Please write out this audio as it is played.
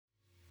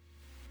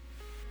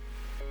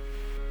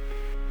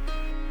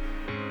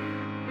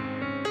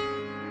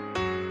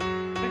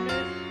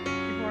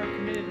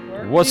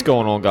What's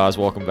going on, guys?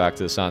 Welcome back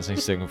to the Silencing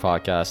Stigma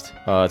podcast.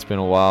 It's been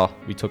a while.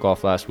 We took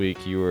off last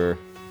week. You were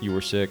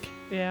sick.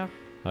 Yeah,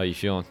 How you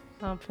feeling?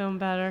 I'm feeling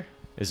better.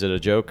 Is it a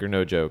joke or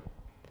no joke?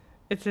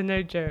 It's a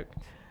no joke.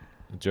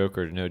 A joke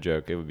or no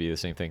joke? It would be the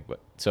same thing, but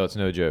so it's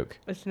no joke.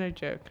 It's no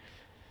joke.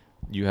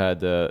 You had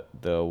the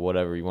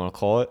whatever you want to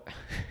call it.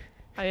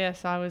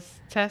 Yes, I was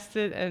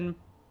tested and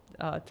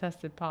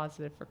tested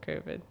positive for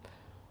COVID.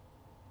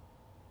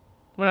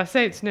 When I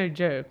say it's no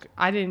joke,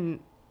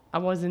 I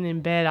wasn't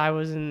in bed. I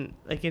wasn't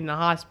like in the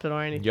hospital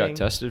or anything. You got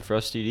tested for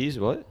STDs?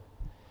 What?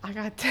 I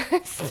got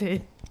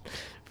tested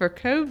for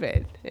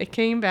COVID. It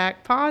came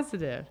back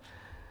positive.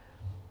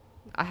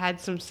 I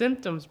had some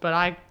symptoms,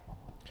 but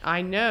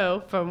I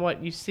know from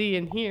what you see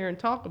and hear and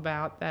talk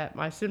about that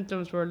my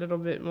symptoms were a little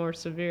bit more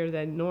severe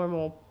than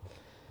normal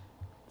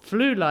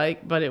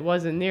flu-like, but it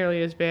wasn't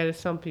nearly as bad as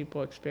some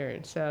people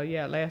experience. So,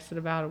 yeah, it lasted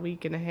about a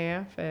week and a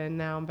half, and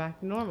now I'm back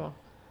to normal.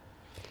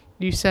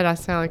 You said I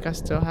sound like I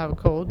still have a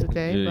cold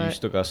today, Yeah, but you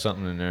still got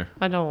something in there.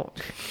 I don't.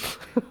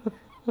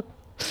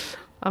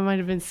 I might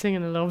have been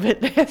singing a little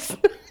bit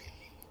last night.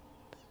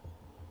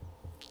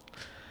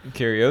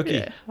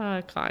 Karaoke?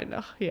 Yeah, kind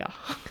of, yeah.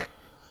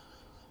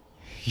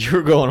 You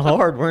were going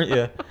hard, weren't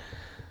you?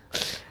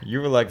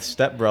 You were like the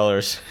Step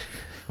Brothers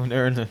when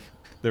they're in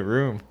the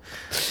room.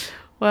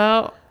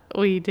 Well,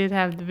 we did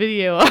have the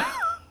video.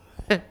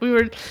 We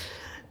were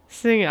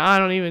singing, I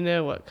don't even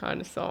know what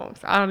kind of songs.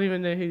 I don't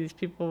even know who these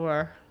people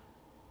were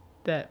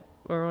that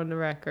were on the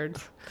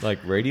records. Like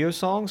radio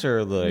songs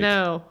or like...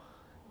 No,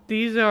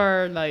 these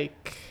are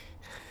like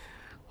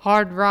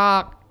hard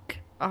rock,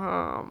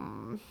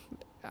 vinyl,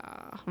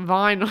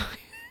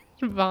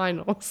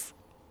 vinyls.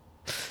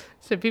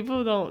 So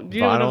people don't. Do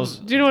you know what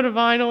a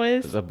vinyl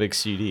is? It's a big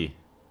CD.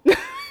 A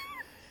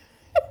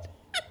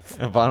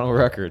vinyl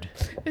record.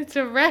 It's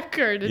a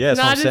record. It's Yeah, that's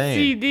what not I'm a saying.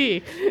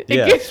 CD.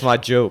 It's my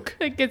joke.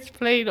 It gets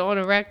played on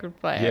a record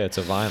player. Yeah, it's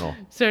a vinyl.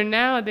 So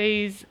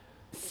nowadays,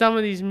 some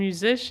of these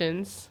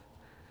musicians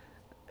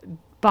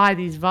buy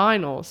these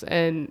vinyls,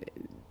 and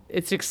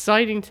it's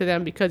exciting to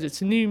them because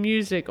it's new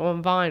music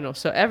on vinyl.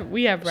 So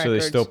we have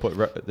records. So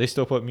they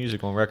still put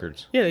music on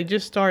records. Yeah, they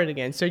just started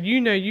again. So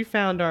you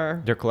found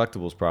our. They're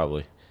collectibles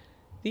probably.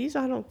 These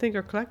I don't think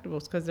are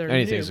collectibles because they're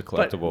Anything's new, a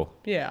collectible.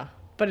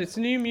 But it's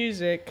new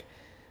music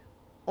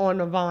on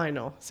a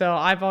vinyl. So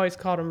I've always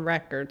called them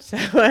records. So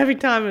every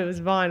time it was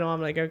vinyl,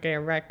 I'm like, okay,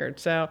 a record.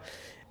 So,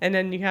 and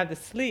then you have the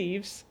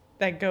sleeves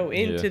that go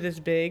into this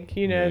big,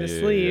 the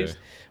sleeves. Yeah.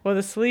 Well,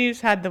 the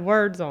sleeves had the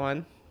words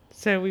on.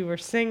 So we were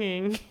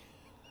singing.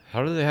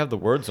 How do they have the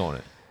words on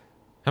it?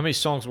 How many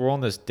songs were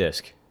on this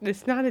disc?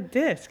 It's not a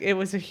disc. It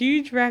was a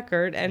huge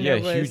record, and Yeah,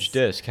 it was huge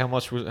disc. How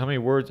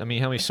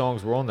many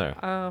songs were on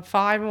there?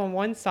 5 on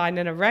one side and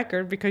then a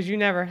record, because you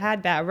never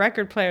had that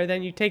record player.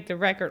 Then you take the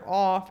record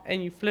off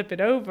and you flip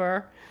it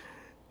over.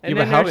 And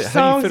Yeah, then but how there's do you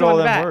songs fit on all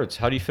the them back. words?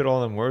 How do you fit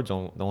all them words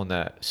on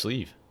that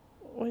sleeve?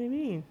 What do you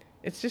mean?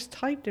 It's just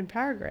typed in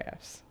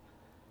paragraphs.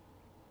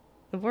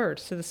 The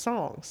words to the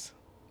songs.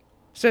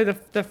 So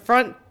the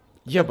front.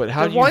 Yeah, but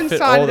how the do you one fit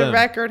side all of the them?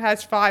 record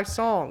has 5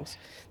 songs.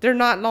 They're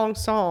not long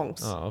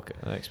songs. Oh, okay,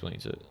 that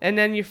explains it. And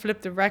then you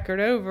flip the record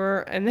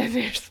over, and then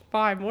there's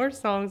 5 more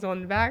songs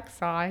on the back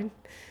side,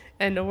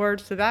 and the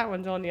words to that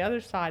one's on the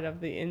other side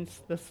of the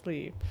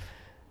sleeve.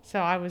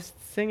 So I was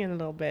singing a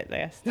little bit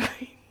last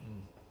night,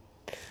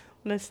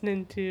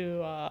 listening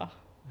to.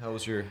 How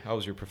was your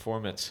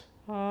performance?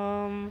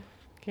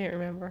 Can't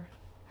remember.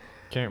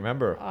 Can't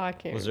remember. I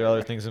can't. Was there other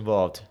remember. things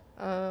involved?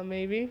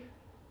 Maybe.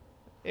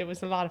 It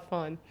was a lot of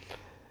fun.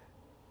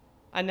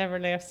 I never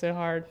laughed so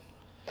hard.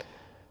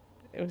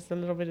 It was a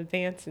little bit of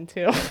dancing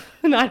too,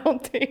 and I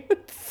don't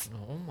dance.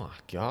 Oh my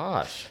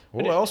gosh!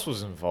 What But else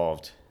was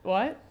involved?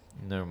 What?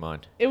 Never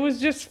mind. It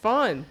was just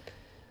fun.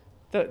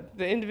 The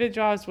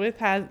individual I was with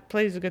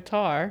plays a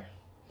guitar,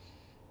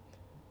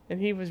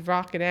 and he was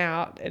rocking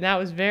out, and that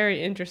was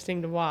very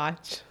interesting to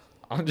watch.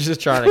 I'm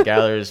just trying to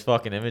gather his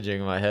fucking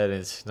imaging in my head.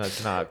 It's not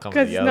coming together.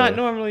 Because it's not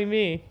normally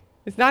me.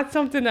 It's not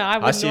something that I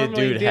would I see a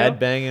normally dude do.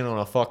 headbanging on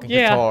a fucking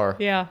Yeah, guitar,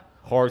 yeah.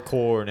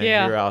 hardcore, and then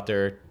Yeah. you're out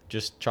there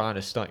just trying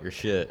to stunt your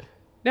shit.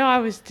 No, I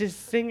was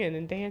just singing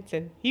and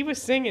dancing. He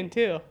was singing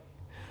too.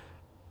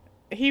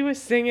 He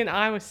was singing,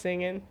 I was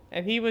singing,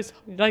 and he was,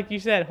 like you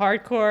said,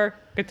 hardcore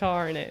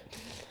guitar in it.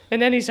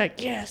 And then he's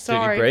like, yeah,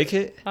 sorry. Did he break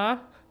it? Huh?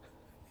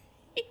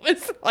 He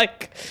was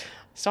like,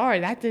 sorry,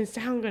 that didn't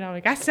sound good. I'm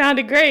like, that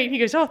sounded great. He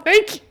goes, oh,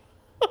 thank you.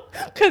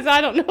 Because I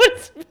don't know what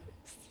it's supposed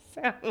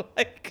to sound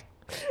like.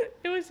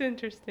 It was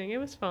interesting. It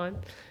was fun.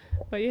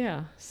 But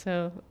yeah,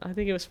 so I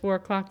think it was 4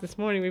 o'clock this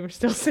morning. We were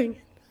still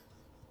singing.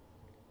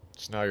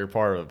 So now you're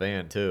part of a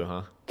band too,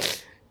 huh?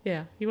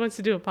 Yeah, he wants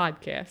to do a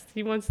podcast.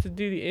 He wants to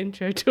do the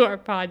intro to our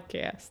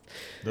podcast.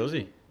 Does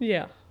he?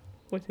 Yeah,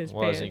 with his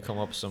Why doesn't he band. come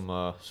up with some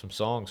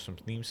songs, some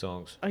theme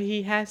songs?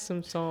 He has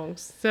some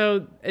songs.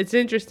 So it's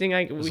interesting.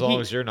 As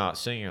long as you're not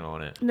singing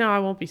on it. No, I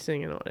won't be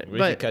singing on it. We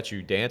but could catch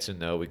you dancing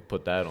though. We could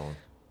put that on.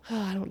 Oh,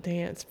 I don't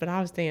dance, but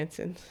I was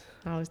dancing.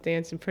 I was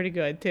dancing pretty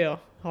good too.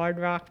 Hard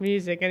rock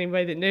music.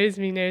 Anybody that knows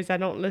me knows I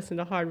don't listen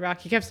to hard rock.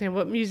 He kept saying,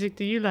 "What music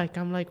do you like?"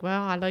 I'm like,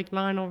 "Well, I like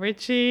Lionel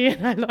Richie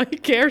and I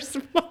like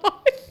Aerosmith."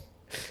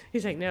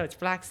 He's like, "No, it's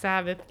Black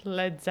Sabbath,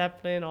 Led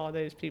Zeppelin, all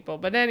those people."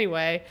 But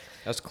anyway,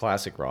 That's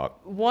classic rock.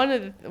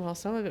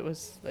 some of it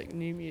was like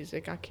new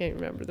music. I can't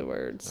remember the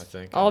words. I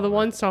think. The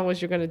one song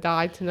was "You're Gonna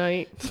Die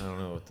Tonight." I don't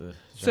know what the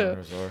So-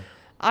 genres are.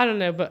 I don't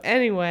know, but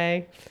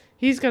anyway,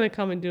 he's going to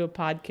come and do a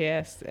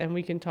podcast, and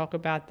we can talk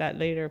about that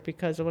later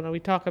because when we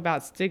talk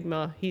about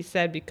stigma, he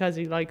said because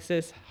he likes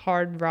this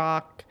hard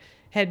rock,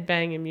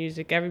 headbanging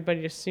music,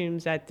 everybody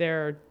assumes that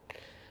they're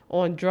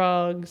on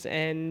drugs,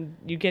 and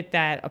you get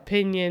that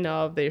opinion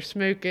of they're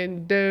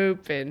smoking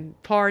dope and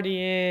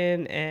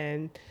partying,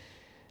 and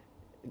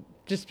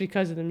just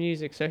because of the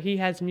music. So he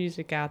has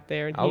music out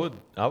there. And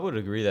I would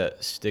agree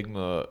that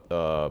stigma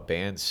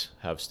bands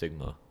have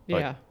stigma.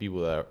 Like Yeah.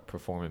 people that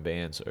perform in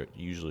bands are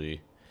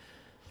usually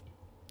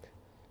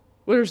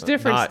Well, there's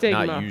different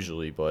stigma. Not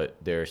usually, but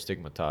they're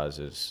stigmatized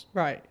as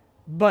Right.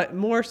 But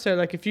more so,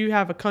 like if you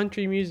have a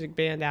country music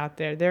band out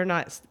there, they're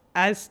not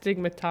as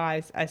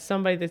stigmatized as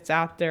somebody that's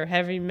out there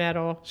heavy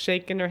metal,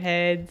 shaking their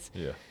heads,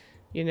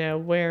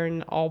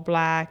 wearing all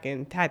black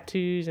and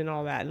tattoos and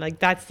all that. And like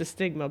that's the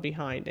stigma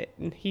behind it.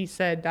 And he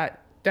said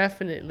that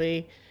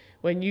definitely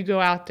when you go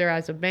out there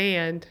as a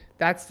band,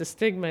 that's the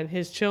stigma. And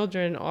his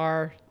children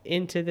are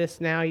into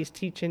this now. He's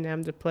teaching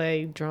them to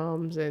play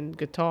drums and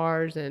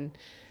guitars, and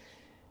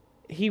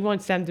he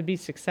wants them to be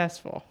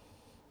successful.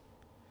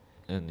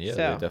 And yeah, So-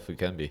 they definitely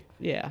can be.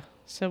 Yeah.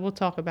 So we'll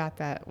talk about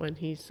that when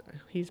he's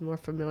more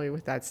familiar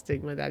with that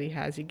stigma that he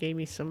has. He gave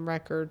me some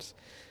records.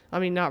 I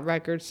mean, not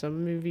records,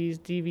 some movies,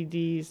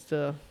 DVDs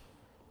to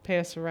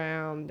pass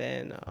around,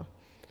 and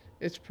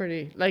it's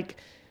pretty. Like,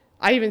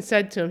 I even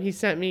said to him, he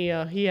sent me.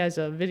 He has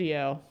a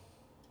video,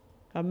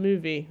 a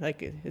movie.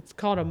 Like it's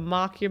called a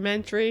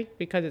mockumentary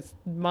because it's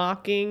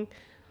mocking.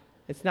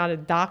 It's not a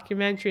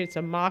documentary. It's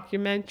a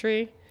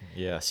mockumentary.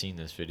 Yeah, I've seen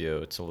this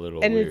video. It's a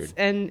little And weird.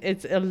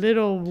 it's a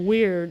little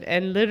weird,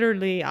 and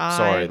literally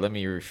Sorry, let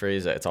me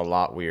rephrase that. It's a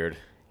lot weird.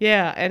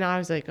 Yeah, and I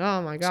was like,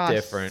 oh my gosh.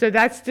 different. So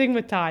that's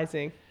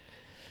stigmatizing.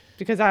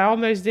 Because I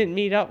almost didn't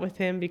meet up with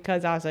him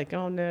because I was like,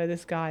 oh no,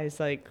 this guy is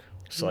like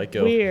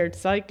Psycho. weird,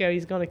 psycho.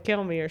 He's going to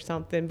kill me or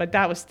something. But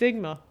that was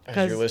stigma.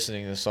 As you're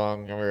listening to the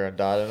song, "We're Gonna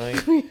Die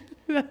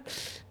Tonight,"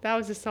 That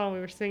was the song we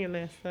were singing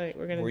last night.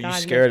 We're going to were die you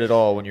tonight. scared at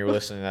all when you were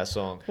listening to that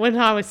song? When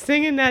I was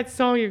singing that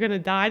song, You're Going to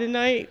Die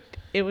Tonight,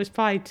 it was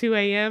probably 2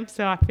 a.m.,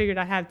 so I figured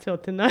I had till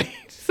tonight.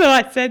 So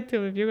I said to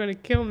him, if you're going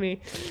to kill me,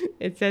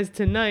 it says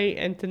tonight,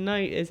 and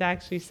tonight is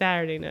actually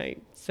Saturday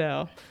night.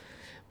 So,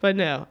 but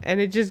no,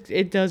 and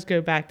it does go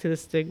back to the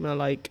stigma.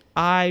 Like,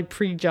 I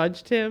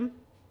prejudged him,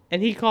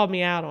 and he called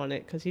me out on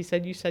it because he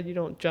said, you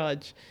don't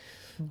judge.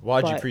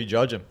 Why'd you But-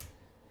 prejudge him?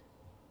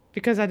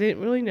 Because I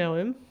didn't really know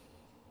him.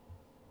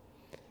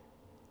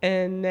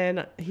 And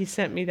then he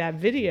sent me that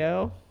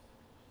video,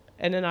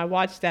 and then I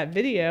watched that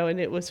video, and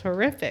it was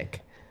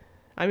horrific.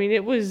 I mean,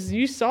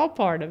 you saw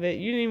part of it.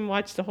 You didn't even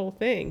watch the whole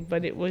thing,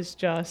 but it was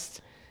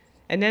just,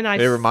 and then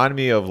They remind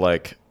me of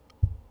like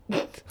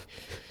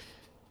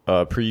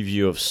a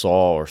preview of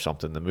Saw or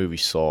something. The movie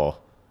Saw.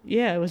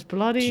 yeah, it was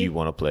bloody. Do you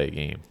want to play a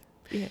game?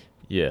 Yeah.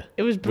 Yeah.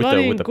 It was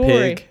bloody with and the gory.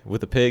 pig,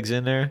 with the pigs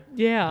in there.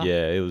 Yeah.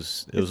 Yeah, it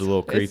was a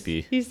little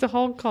creepy. He's the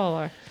hog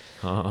caller.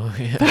 Oh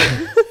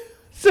yeah.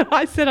 So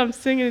I said I'm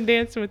singing and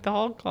dancing with the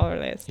hog caller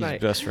last He's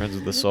night. best friends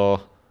with the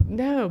Saw.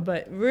 No,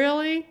 but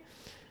really,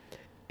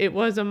 it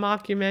was a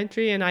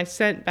mockumentary, and I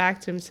sent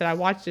back to him and said, I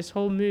watched this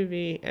whole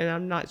movie, and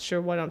I'm not sure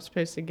what I'm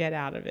supposed to get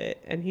out of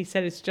it. And he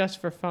said it's just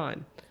for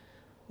fun.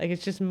 Like,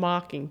 it's just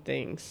mocking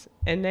things.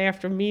 And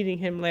after meeting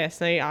him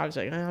last night, I was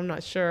like, I'm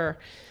not sure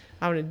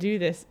I want to do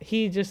this.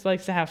 He just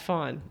likes to have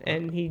fun,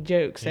 and he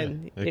jokes. Yeah.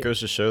 And It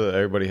goes to show that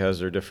everybody has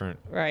their different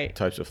right,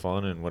 types of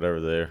fun and whatever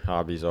their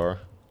hobbies are.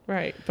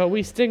 right. But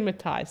we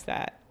stigmatize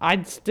that.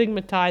 I'd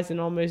stigmatized and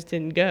almost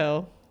didn't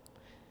go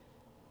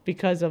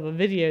because of a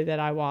video that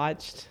I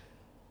watched.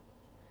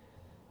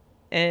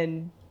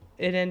 And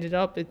it ended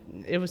up,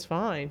 it was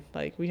fine.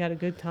 Like, we had a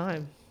good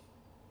time.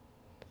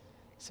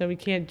 So we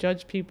can't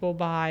judge people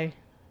by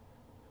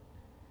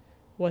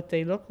what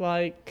they look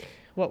like,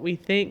 what we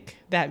think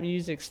that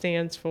music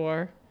stands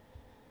for.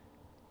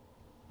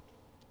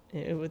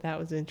 That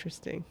was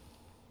interesting.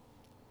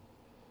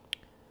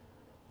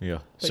 Yeah.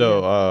 But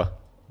So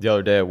the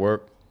other day at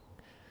work,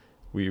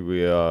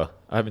 I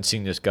haven't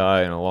seen this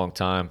guy in a long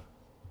time.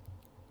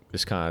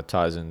 This kind of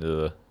ties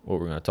into what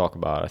we're going to talk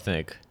about, I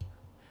think.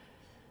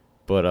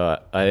 But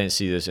I didn't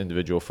see this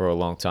individual for a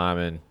long time,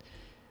 and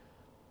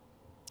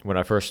when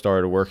I first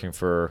started working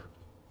for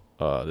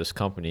this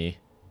company,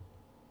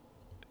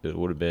 it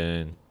would have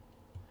been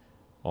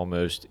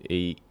almost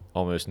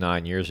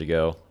 9 years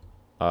ago.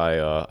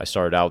 I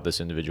started out with this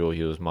individual.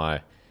 He was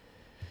my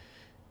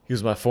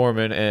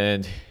foreman,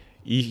 and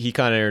he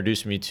kind of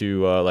introduced me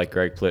to like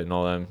Greg Plitt and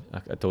all them.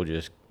 I told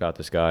you about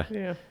this guy.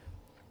 Yeah.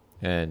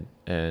 And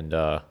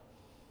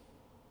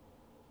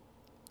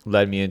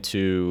led me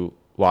into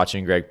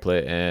watching Greg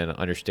Plitt and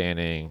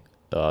understanding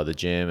the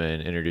gym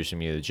and introducing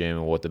me to the gym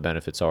and what the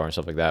benefits are and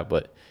stuff like that.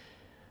 But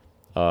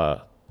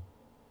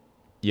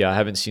yeah, I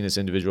haven't seen this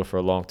individual for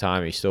a long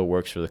time. He still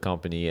works for the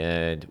company,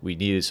 and we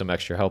needed some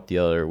extra help the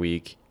other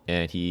week,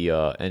 and he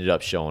ended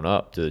up showing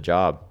up to the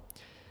job.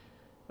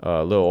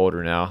 A little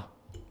older now,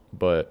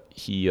 but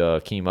he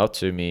came up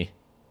to me,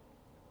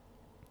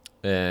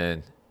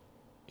 and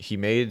he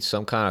made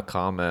some kind of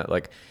comment.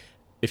 Like,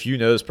 if you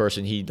know this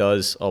person, he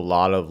does a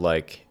lot of,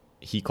 like,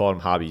 he called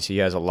them hobbies. He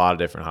has a lot of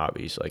different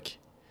hobbies.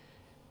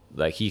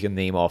 Like he can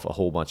name off a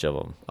whole bunch of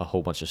them, a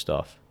whole bunch of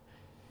stuff.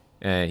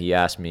 And he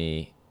asked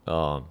me,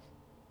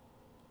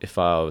 if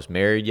I was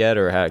married yet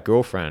or had a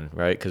girlfriend,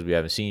 right? Because we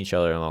haven't seen each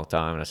other in a long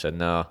time. And I said,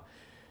 no.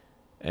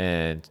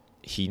 And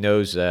he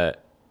knows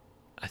that.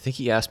 I think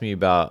he asked me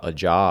about a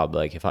job,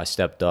 like if I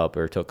stepped up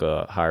or took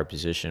a higher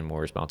position,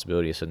 more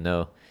responsibility. I said,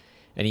 no.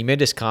 And he made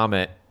this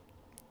comment,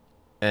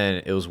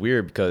 and it was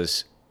weird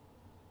because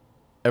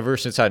ever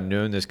since I'd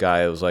known this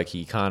guy, it was like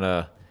he kind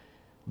of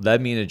led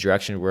me in a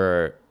direction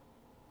where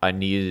I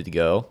needed to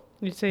go.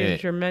 You'd say he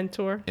was your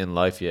mentor? In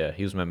life, yeah.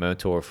 He was my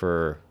mentor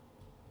for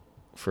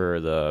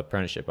the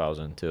apprenticeship I was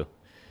in too.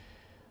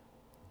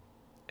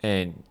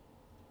 And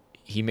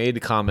he made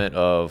the comment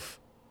of,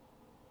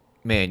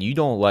 man, you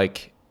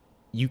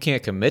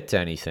can't commit to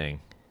anything.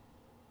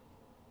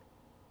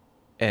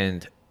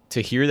 And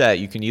to hear that,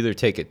 you can either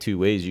take it two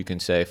ways. You can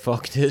say,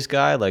 fuck this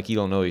guy, like he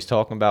don't know what he's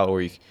talking about,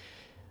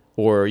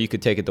 or you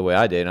could take it the way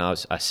I did. And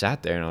I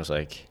sat there and I was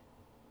like,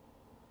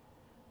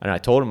 and I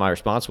told him my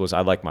response was,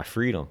 I like my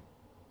freedom.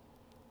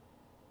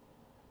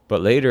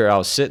 But later I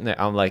was sitting there,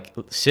 and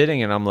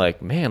I'm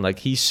like, man, like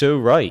he's so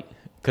right.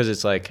 Because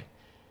it's like,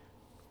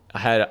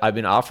 I've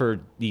been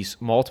offered these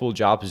multiple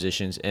job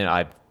positions, and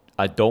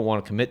I don't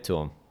want to commit to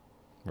them,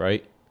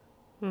 right?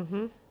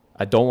 Mm-hmm.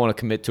 I don't want to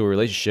commit to a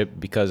relationship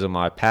because of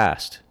my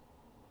past,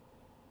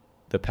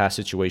 the past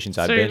situations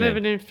I've been in. So you're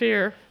living in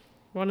fear.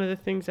 One of the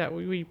things that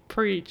we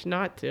preach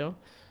not to.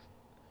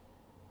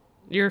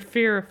 Your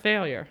fear of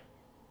failure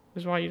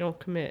is why you don't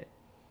commit.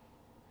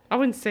 I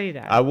wouldn't say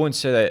that. I wouldn't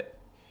say that.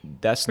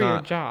 That's for not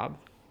your job.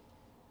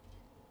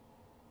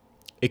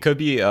 It could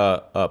be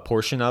a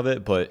portion of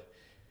it, but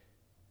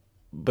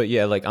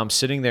yeah, like I'm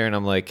sitting there and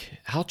I'm like,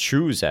 how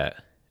true is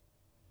that?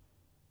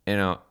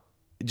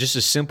 Just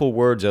the simple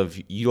words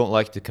of you don't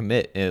like to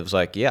commit. And it was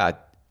like, yeah.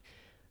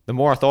 The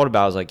more I thought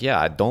about it, I was like, yeah,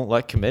 I don't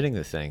like committing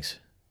to things.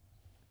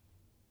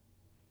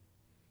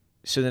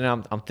 So then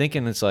I'm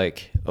thinking, it's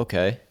like,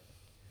 okay,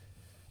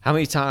 how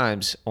many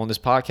times on this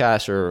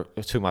podcast or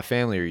to my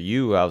family or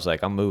you, I was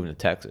like, I'm moving to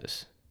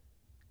Texas.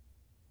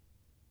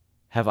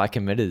 Have I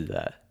committed to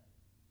that?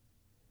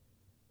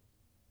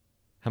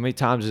 How many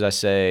times did I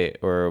say,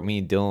 or me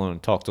and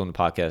Dylan talked on the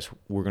podcast,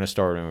 we're going to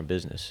start our own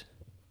business?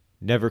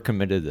 Never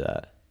committed to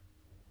that.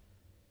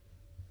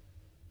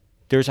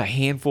 There's a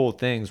handful of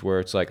things where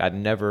it's like I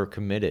never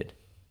committed.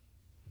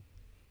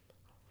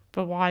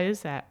 But why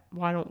is that?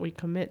 Why don't we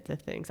commit to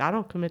things? I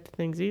don't commit to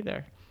things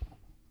either.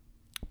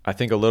 I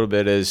think a little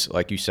bit is,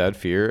 like you said,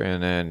 fear,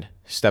 and then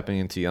stepping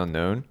into the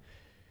unknown,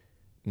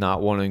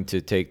 not wanting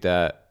to take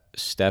that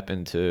step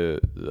into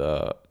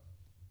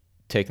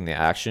taking the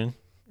action,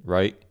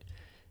 right?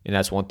 And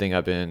that's one thing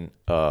I've been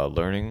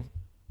learning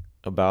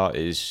about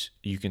is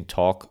you can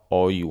talk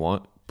all you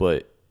want,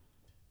 but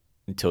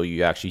until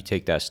you actually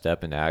take that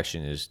step into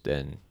action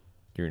then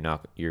you're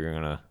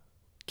gonna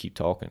keep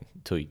talking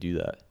until you do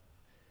that.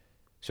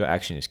 So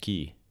action is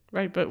key.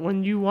 Right, but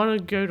when you want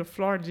to go to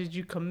Florida, did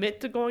you commit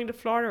to going to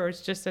Florida, or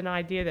it's just an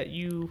idea that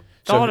you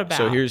thought about?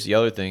 So here's the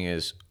other thing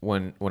is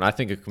when I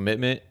think of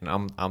commitment,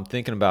 and I'm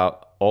thinking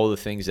about all the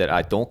things that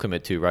I don't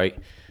commit to, right?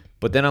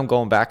 But then I'm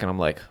going back and I'm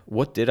like,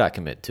 what did I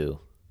commit to?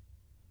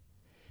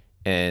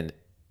 And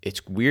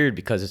it's weird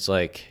because it's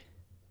like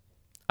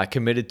I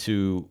committed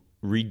to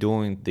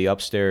redoing the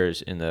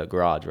upstairs in the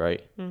garage,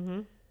 right?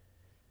 Mm-hmm.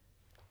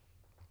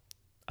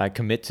 I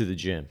commit to the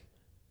gym.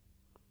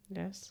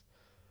 Yes.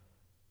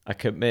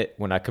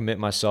 When I commit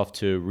myself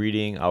to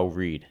reading, I'll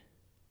read.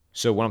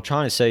 So what I'm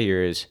trying to say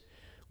here is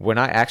when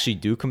I actually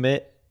do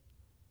commit,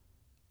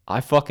 I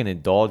fucking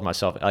indulge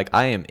myself. Like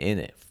I am in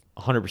it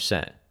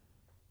 100%.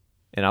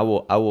 And I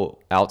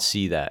will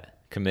outsee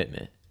that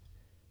commitment.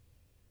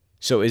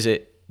 So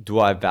do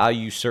I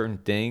value certain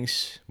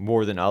things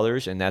more than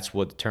others, and that's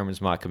what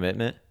determines my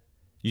commitment?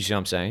 You see what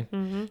I'm saying?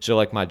 Mm-hmm. So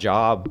like my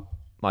job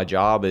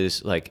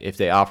is like if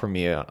they offer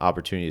me an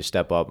opportunity to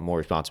step up, more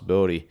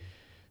responsibility,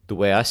 the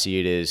way I see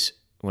it is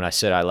when I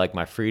said I like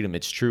my freedom,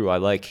 it's true. I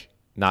like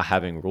not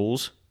having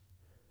rules.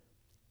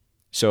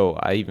 So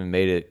I even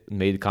made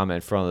the comment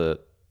in front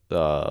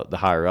of the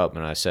higher up,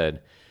 and I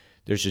said,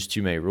 there's just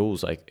too many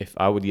rules. Like if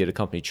I would get a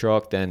company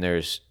truck, then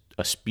there's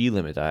a speed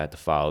limit that I have to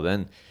follow.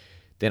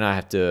 Then I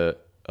have to,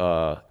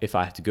 if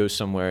I have to go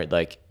somewhere,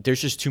 like there's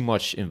just too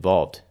much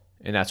involved,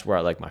 and that's where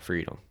I like my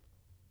freedom.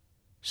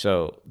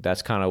 So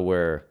that's kind of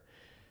where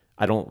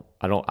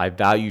I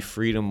value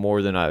freedom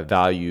more than I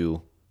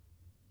value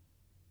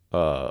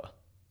the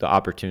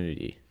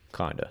opportunity.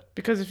 kinda.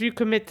 Because if you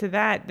commit to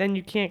that, then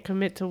you can't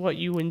commit to what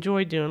you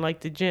enjoy doing,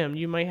 like the gym.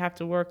 You might have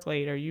to work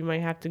later. You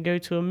might have to go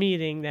to a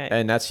meeting that.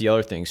 And that's the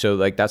other thing. So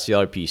like that's the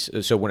other piece.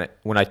 So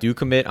when I do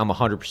commit, I'm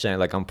 100%,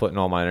 like I'm putting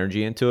all my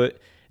energy into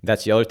it.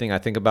 That's the other thing I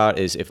think about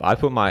is if I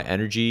put my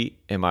energy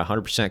and my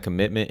 100%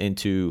 commitment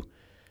into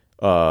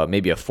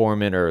maybe a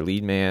foreman or a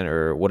lead man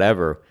or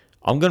whatever,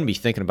 I'm going to be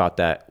thinking about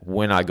that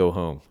when I go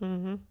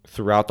home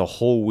throughout the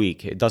whole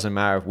week. It doesn't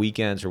matter if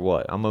weekends or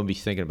what. I'm going to be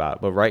thinking about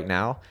it. But right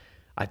now,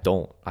 I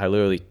don't.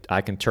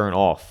 I can turn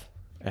off.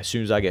 As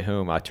soon as I get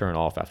home, I turn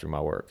off after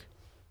my work.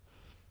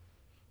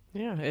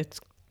 Yeah, it's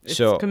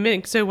So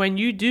committing. So when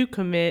you do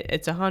commit,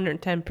 it's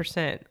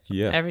 110%.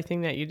 Yeah.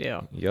 Everything that you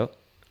do. Yep.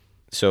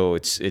 So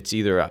it's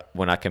either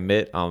when I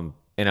commit, and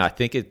I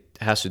think it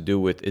has to do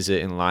with, is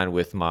it in line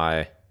with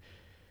my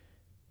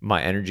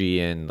energy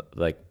and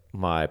like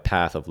my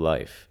path of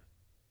life?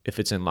 If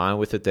it's in line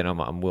with it, then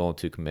I'm willing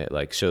to commit.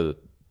 Like, so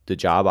the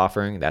job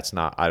offering, that's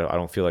not, I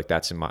don't feel like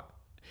that's in my,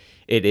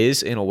 it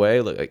is in a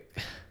way, like,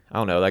 I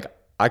don't know, like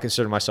I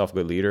consider myself a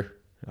good leader.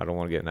 I don't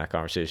want to get in that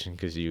conversation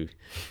because you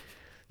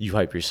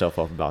hype yourself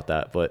up about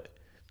that, but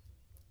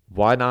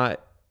why not,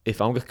 if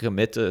I'm going to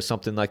commit to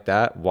something like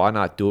that, why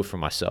not do it for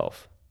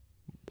myself?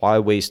 Why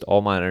waste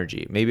all my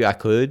energy? Maybe I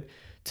could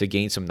to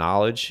gain some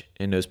knowledge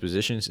in those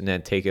positions and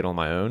then take it on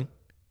my own.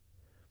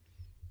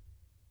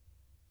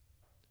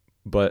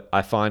 But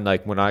I find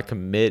like when I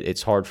commit,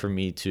 it's hard for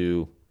me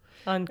to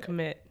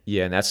Uncommit.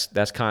 Yeah, and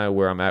that's kind of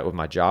where I'm at with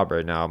my job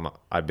right now.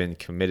 I've been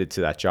committed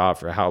to that job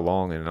for how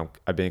long, and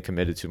I've been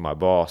committed to my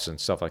boss and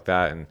stuff like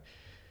that. And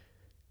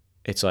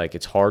it's like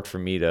it's hard for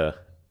me to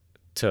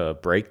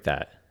break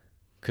that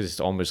because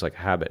it's almost like a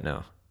habit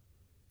now.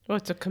 Well,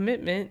 it's a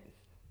commitment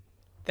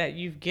that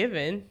you've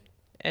given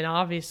and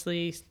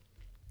obviously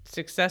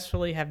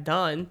successfully have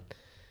done.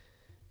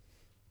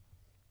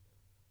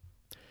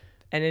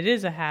 And it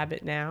is a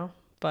habit now,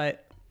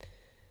 but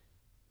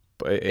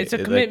it's a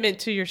commitment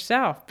to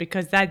yourself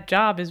because that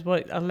job is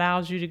what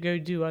allows you to go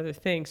do other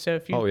things. So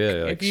if you,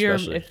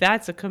 if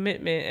that's a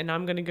commitment and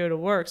I'm going to go to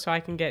work so I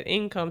can get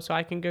income, so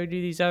I can go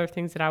do these other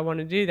things that I want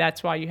to do,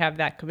 that's why you have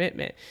that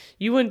commitment.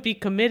 You wouldn't be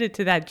committed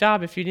to that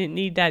job if you didn't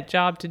need that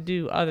job to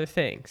do other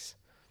things.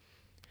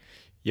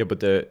 Yeah,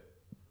 but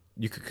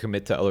you could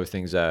commit to other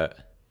things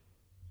that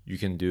you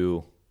can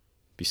do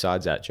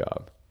besides that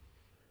job.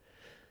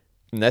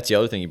 And that's the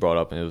other thing he brought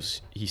up, and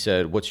he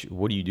said, what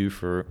do you do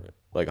for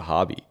like a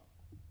hobby?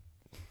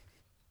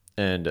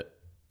 And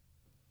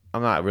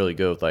I'm not really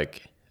good with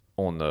like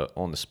on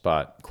the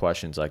spot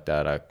questions like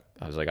that. I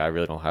was like, I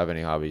really don't have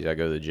any hobbies. I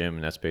go to the gym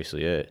and that's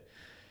basically it.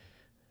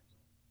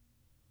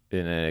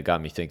 And then it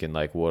got me thinking,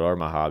 like, what are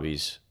my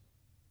hobbies?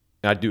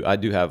 I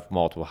do have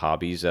multiple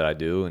hobbies that I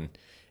do, and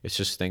it's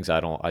just things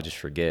I just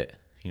forget.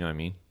 You know what I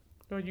mean?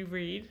 Or you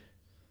read.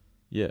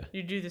 Yeah.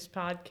 You do this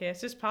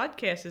podcast. This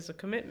podcast is a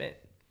commitment.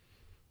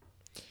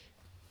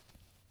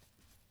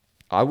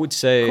 I would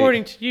say,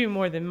 according to you,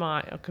 more than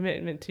a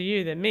commitment to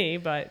you than me,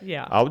 but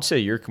yeah. I would say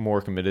you're more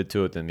committed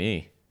to it than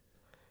me.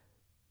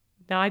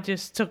 Now, I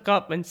just took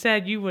up and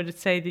said you would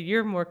say that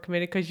you're more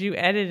committed because you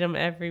edit them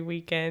every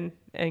weekend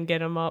and get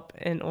them up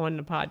and on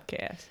the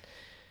podcast.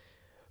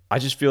 I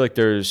just feel like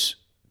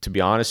to be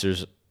honest,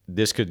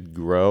 this could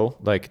grow.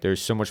 Like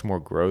there's so much more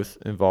growth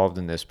involved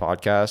in this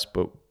podcast,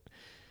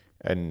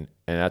 and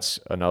that's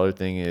another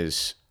thing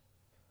is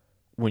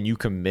when you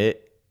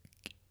commit,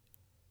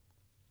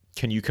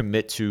 can you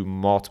commit to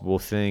multiple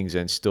things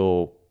and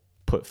still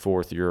put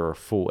forth your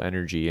full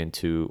energy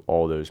into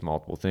all those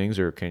multiple things,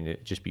 or can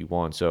it just be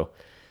one? So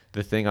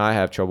the thing I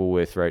have trouble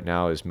with right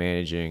now is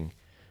managing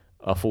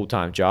a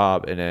full-time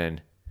job and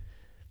then,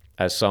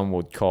 as some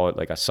would call it,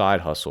 like a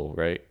side hustle,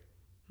 right?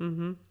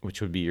 Mm-hmm.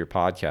 Which would be your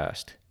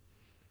podcast.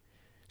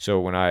 So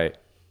when I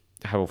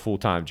have a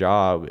full-time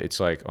job, it's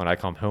like when I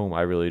come home,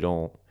 I really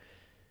don't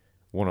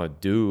want to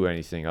do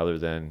anything other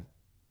than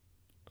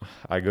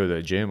I go to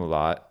the gym a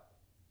lot.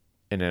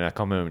 And then I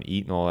come home and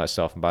eat and all that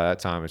stuff. And by that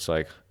time, it's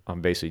like I'm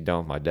basically done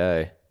with my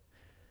day.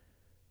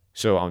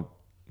 So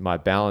my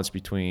balance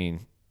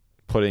between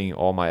putting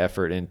all my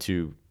effort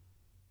into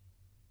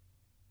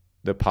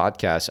the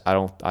podcast,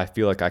 I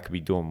feel like I could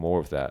be doing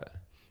more of that.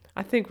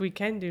 I think we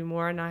can do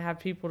more, and I have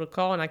people to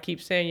call, and I keep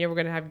saying, yeah, we're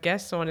going to have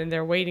guests on, and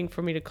they're waiting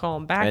for me to call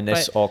them back. And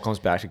this all comes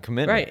back to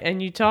commitment. Right,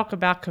 and you talk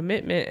about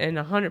commitment and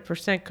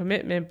 100%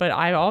 commitment, but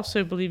I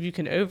also believe you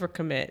can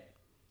overcommit.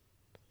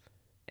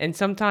 And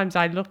sometimes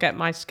I look at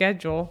my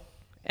schedule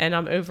and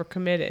I'm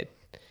overcommitted.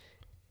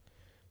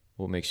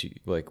 What makes you,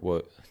 like,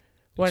 what?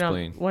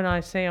 Explain. When I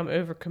say I'm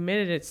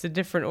overcommitted, it's the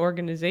different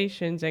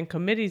organizations and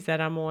committees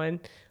that I'm on.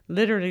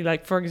 Literally,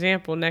 like, for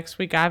example, next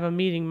week I have a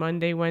meeting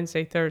Monday,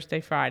 Wednesday, Thursday,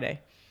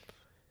 Friday.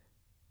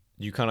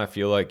 You kind of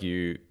feel like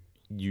you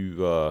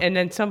and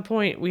then some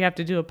point we have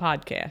to do a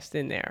podcast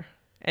in there.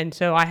 And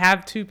so I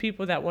have 2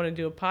 people that want to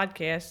do a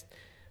podcast,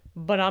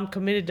 but I'm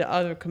committed to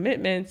other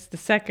commitments. The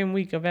second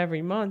week of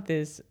every month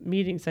is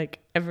meetings like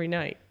every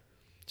night.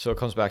 So it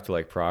comes back to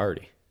like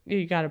priority.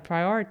 You got to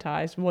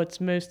prioritize what's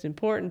most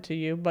important to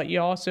you, but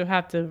you also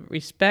have to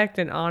respect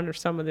and honor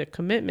some of the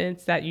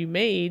commitments that you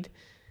made,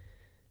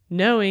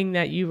 knowing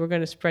that you were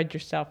going to spread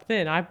yourself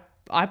thin.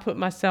 I put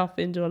myself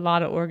into a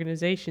lot of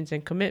organizations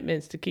and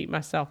commitments to keep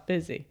myself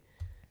busy.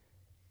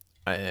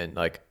 And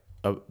like,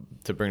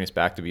 to bring this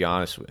back, to be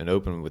honest and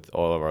open with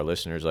all of our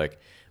listeners, like,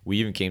 we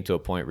even came to a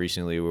point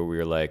recently where we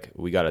were like,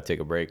 we got to take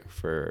a break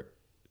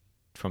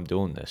from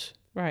doing this.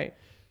 Right.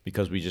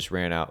 Because we just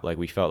ran out, like,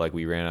 we felt like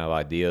we ran out of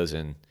ideas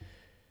and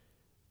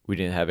we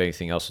didn't have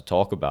anything else to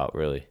talk about,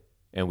 really.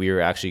 And we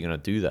were actually going to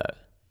do that.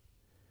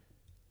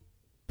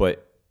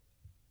 But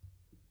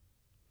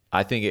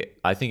I think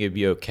it'd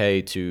be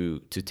okay to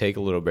take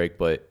a little break,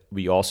 but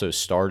we also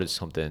started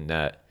something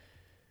that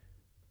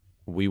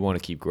we want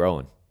to keep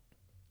growing.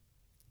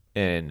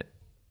 And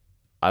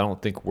I don't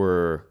think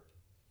we're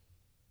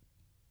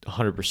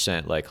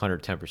 100%, like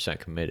 110%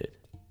 committed.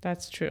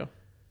 That's true.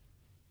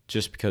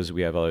 Just because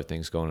we have other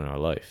things going in our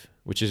life,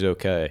 which is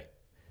okay.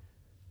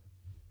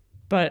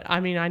 But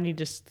I mean, I need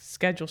to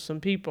schedule some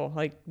people.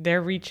 Like,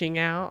 they're reaching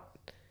out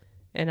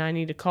and I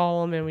need to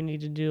call them and we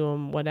need to do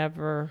them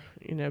whatever,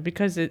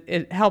 because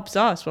it helps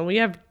us. When we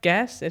have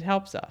guests, it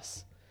helps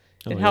us.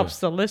 It helps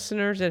the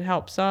listeners. It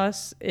helps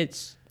us.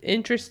 It's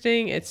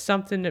interesting. It's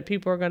something that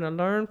people are going to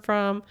learn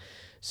from.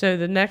 So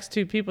the next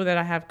two people that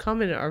I have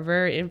coming are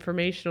very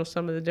informational,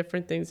 some of the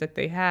different things that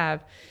they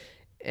have.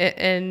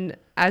 And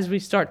as we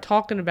start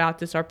talking about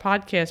this, our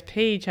podcast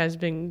page has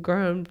been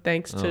grown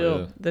thanks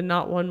to the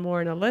Not One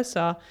More and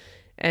Alyssa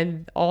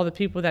and all the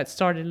people that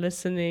started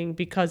listening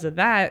because of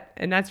that.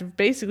 And that's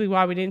basically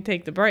why we didn't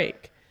take the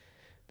break,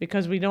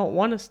 because we don't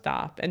want to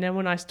stop. And then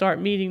when I start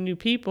meeting new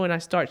people and I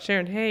start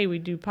sharing, hey, we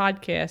do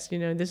podcasts,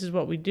 this is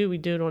what we do. We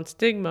do it on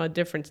stigma,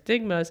 different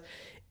stigmas.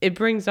 It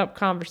brings up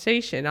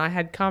conversation. I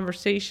had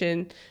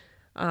conversation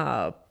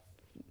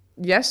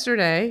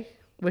yesterday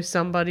with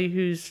somebody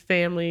whose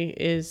family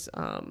is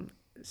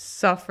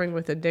suffering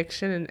with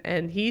addiction.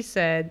 And he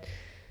said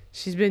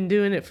she's been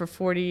doing it for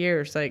 40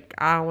 years. Like,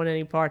 I don't want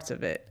any parts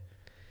of it.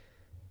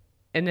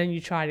 And then you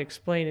try to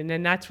explain. And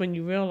then that's when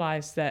you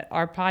realize that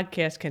our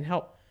podcast can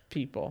help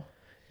people.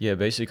 Yeah, it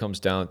basically comes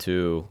down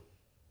to,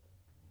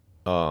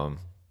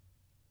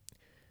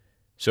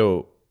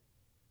 so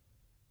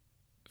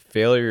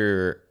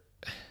failure,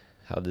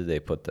 how did they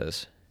put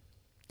this?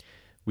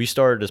 We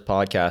started this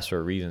podcast for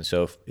a reason.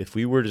 So if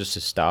we were just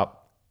to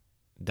stop,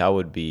 that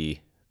would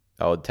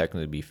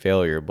technically be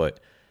failure, but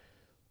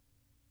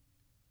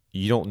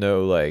you don't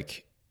know,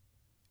 like,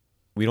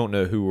 we don't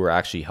know who we're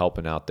actually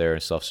helping out there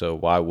and stuff. So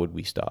why would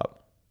we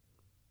stop?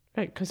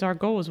 Right. Because our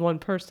goal is one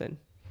person.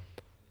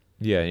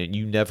 Yeah. And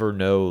you never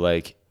know,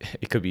 like,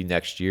 it could be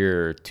next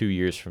year or 2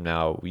 years from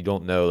now. We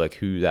don't know, like,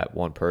 who that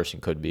one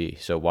person could be.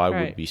 So why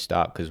would we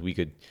stop? Because we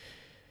could,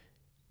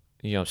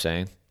 you know what I'm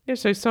saying? Yeah,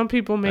 so some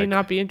people may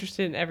not be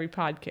interested in every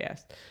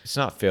podcast. It's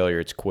not failure,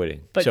 it's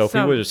quitting. But so if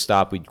we would have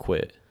stopped, we'd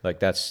quit. Like,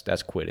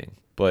 that's quitting.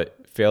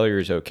 But failure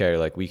is okay.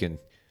 Like, we can.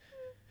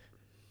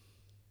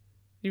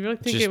 You really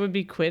think it would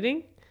be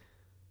quitting?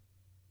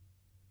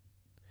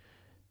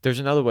 There's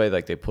another way,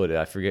 like they put it.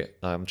 I forget.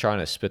 I'm trying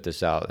to spit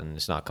this out, and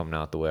it's not coming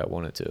out the way I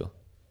want it to.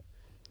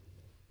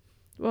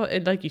 Well,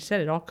 like you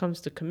said, it all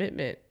comes to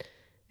commitment.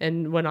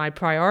 And when I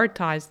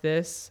prioritize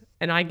this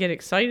and I get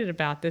excited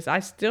about this, I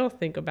still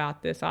think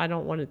about this. I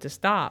don't want it to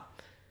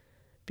stop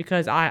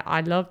because I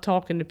love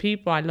talking to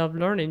people. I love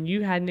learning.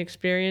 You had an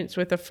experience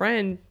with a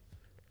friend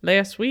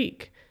last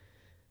week.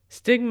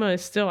 Stigma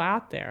is still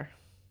out there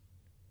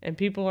and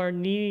people are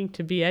needing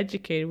to be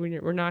educated.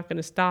 We're not going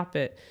to stop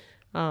it.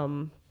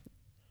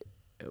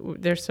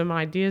 There's some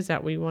ideas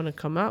that we want to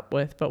come up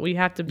with, but we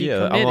have to be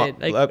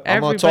committed. I'm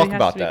going to talk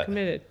about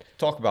that.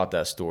 Talk about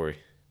that story.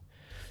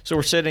 So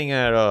we're sitting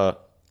at,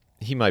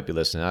 he might be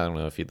listening. I don't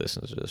know if he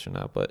listens to this or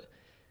not, but.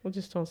 Well,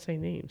 just don't say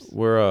names.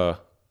 We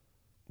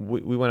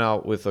went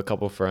out with a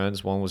couple of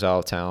friends. One was out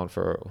of town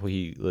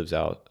he lives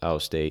out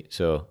of state.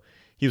 So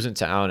he was in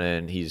town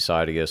and he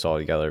decided to get us all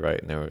together,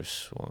 right? And there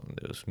was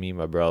me,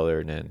 my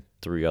brother, and then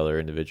 3 other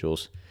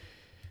individuals.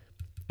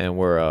 And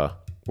we're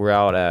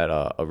out at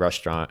a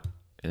restaurant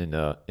in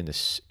the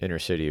inner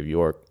city of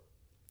York.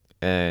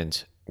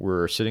 And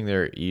we're sitting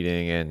there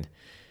eating, and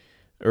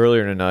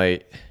earlier in the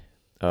night,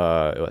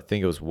 I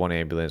think it was one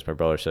ambulance. My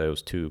brother said it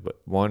was 2,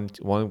 but one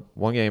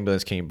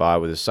ambulance came by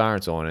with the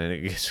sirens on, and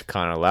it gets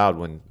kind of loud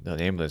when an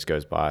ambulance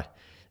goes by.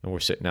 And we're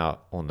sitting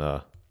out on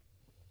the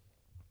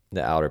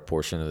outer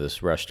portion of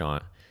this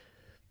restaurant,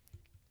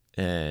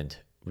 and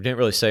we didn't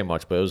really say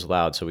much, but it was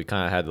loud, so we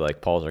kind of had to, like,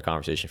 pause our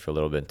conversation for a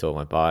little bit until it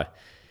went by.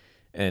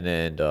 And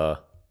then a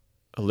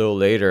little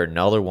later,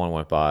 another one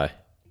went by,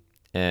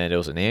 and it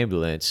was an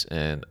ambulance,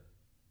 and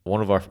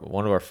one of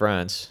our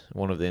friends,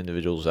 one of the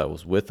individuals that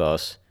was with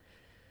us,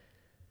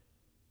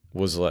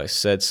 was like,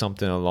 said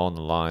something along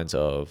the lines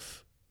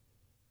of,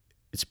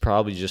 it's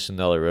probably just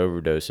another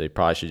overdose. They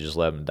probably should just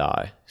let him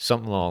die.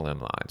 Something along them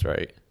lines,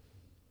 right?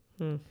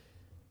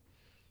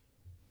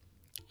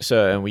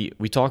 So, and we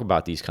talk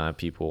about these kind of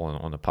people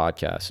on the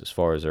podcast as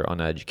far as they're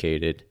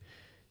uneducated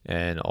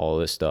and all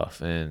this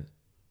stuff. And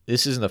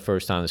this isn't the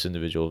first time this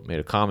individual made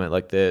a comment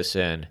like this,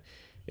 and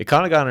it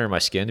kind of got under my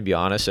skin, to be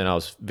honest. And I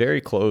was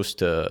very close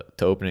to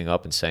opening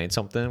up and saying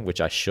something,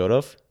 which I should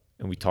have.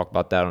 And we talked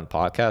about that on the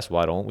podcast.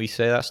 Why don't we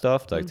say that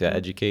stuff, like to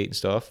educate and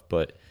stuff?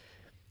 But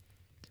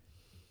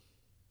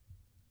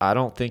I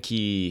don't think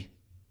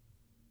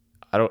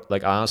I don't,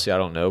 like, honestly, I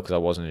don't know because I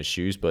wasn't in his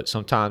shoes. But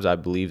sometimes I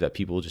believe that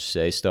people just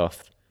say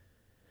stuff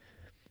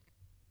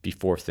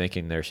before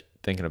they're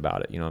thinking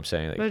about it. You know what I'm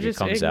saying? Like, They're it just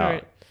comes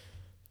ignorant out.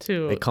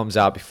 to It comes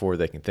out before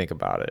they can think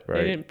about it, They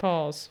right? didn't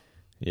pause.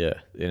 Yeah,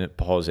 they didn't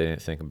pause. They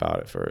didn't think about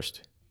it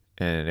first,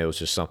 and it was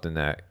just something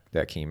that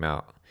came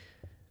out.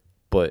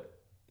 But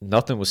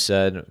nothing was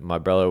said. My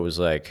brother was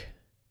like,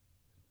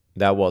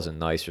 "That wasn't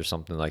nice" or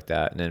something like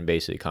that, and then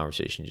basically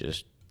conversation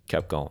just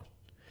kept going.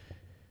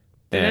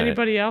 Did And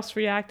anybody else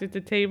react at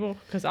the table?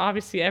 Because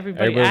obviously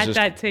everybody Everybody's at just-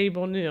 that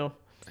table knew.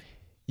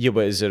 yeah,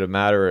 but is it a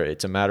matter?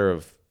 It's a matter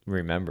of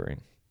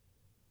remembering.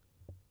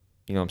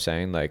 You know what I'm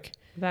saying? Like,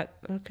 That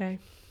okay?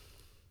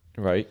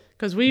 right?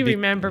 Because we Be-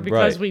 remember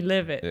because right. we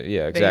live it.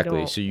 Yeah, They exactly.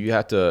 don't. So you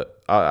have to.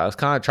 I was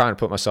kind of trying to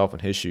put myself in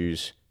his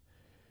shoes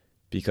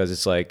because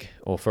it's like,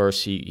 well,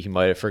 first he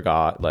might have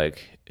forgot.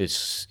 Like,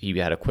 he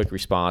had a quick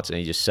response and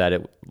he just said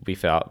it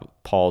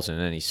without pausing,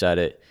 and then he said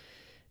it,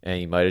 and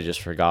he might have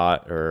just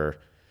forgot or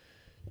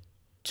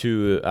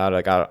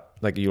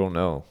like you don't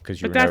know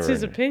because you. But were that's never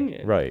his in-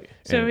 opinion. right?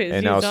 So and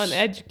he's that was,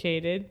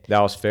 uneducated. That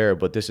was fair,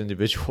 but this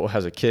individual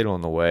has a kid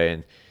on the way,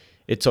 and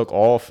it took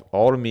all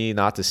to me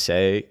not to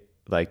say,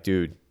 like,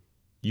 dude,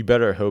 you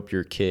better hope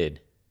your kid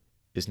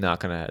is not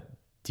gonna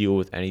deal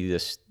with any of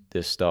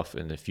this stuff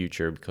in the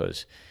future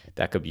because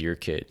that could be your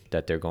kid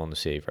that they're going to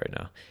save right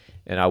now.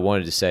 And I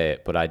wanted to say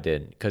it, but I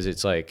didn't because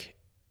it's like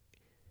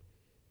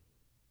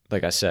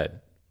I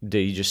said, did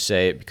you just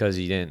say it because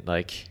he didn't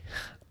like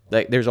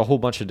there's a whole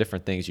bunch of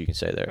different things you can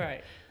say there.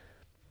 Right.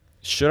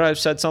 Should I have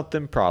said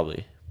something?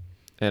 Probably.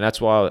 And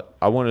that's why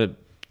I wanted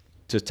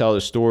to tell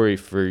the story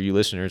for you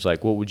listeners.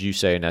 Like, what would you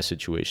say in that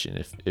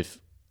situation? If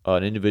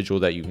an individual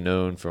that you've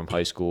known from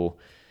high school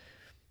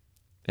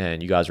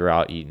and you guys were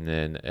out eating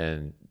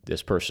and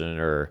this person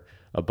or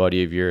a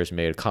buddy of yours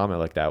made a comment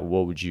like that,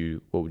 what would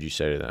you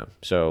say to them?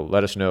 So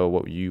let us know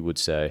what you would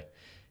say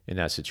in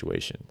that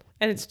situation.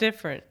 And it's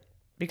different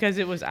because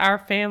it was our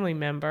family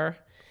member.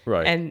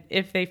 Right. And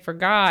if they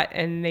forgot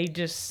and they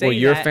just say well,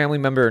 your that, family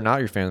member or not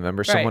your family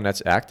member, someone Right.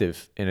 that's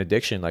active in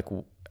addiction, like,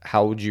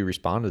 how would you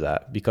respond to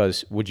that?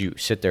 Because would you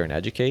sit there and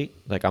educate?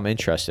 Like, I'm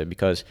interested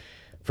because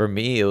for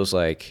me, it was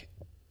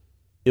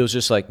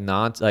just like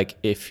not like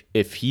if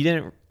he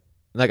didn't,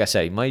 like I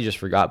said, he might have just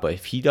forgot, but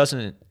if he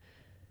doesn't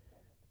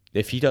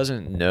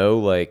know,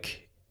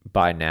 like,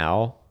 by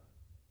now,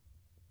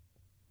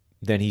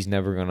 then he's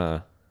never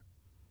gonna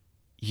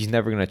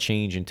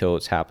change until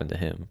it's happened to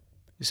him.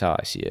 Is how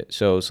I see it.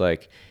 So it's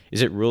like,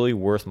 is it really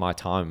worth my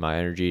time, my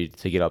energy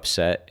to get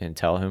upset and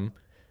tell him?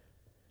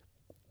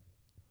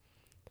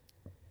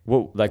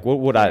 What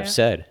would I have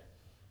said?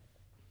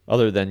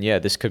 Other than, yeah,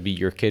 this could be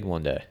your kid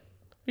one day.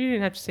 you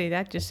didn't have to say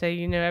that. Just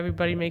say,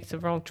 everybody makes the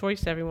wrong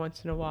choice every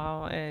once in a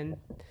while, and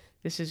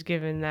this is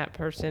giving that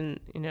person,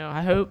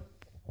 I hope.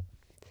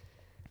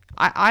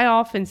 I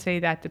often say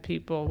that to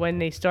people when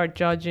they start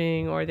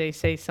judging or they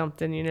say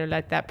something,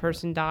 let that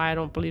person die. I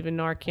don't believe in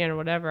Narcan or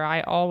whatever.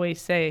 I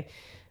always say,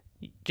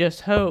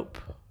 just hope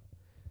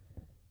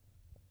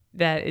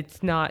that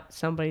it's not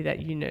somebody that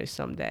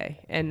someday,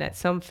 and that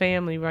some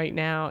family right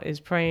now is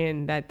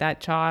praying that that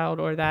child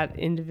or that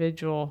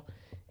individual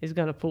is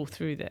going to pull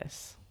through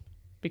this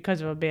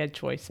because of a bad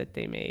choice that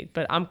they made.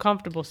 But I'm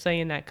comfortable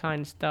saying that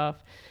kind of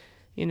stuff,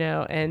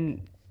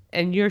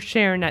 and you're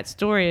sharing that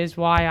story is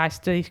why I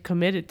stay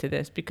committed to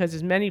this, because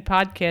as many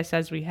podcasts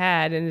as we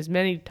had and as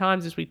many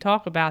times as we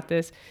talk about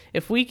this,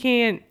 if we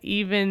can't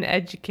even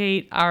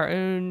educate our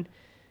own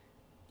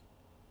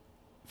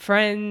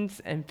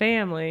friends and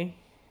family,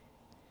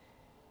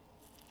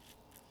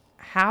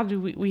 how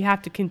do we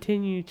have to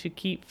continue to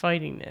keep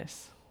fighting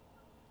this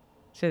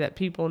so that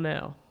people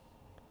know?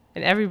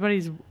 And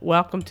everybody's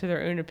welcome to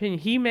their own opinion.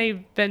 He may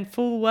have been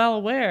full well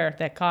aware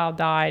that Kyle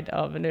died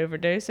of an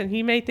overdose, and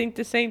he may think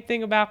the same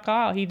thing about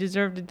Kyle. He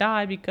deserved to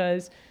die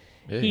because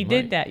he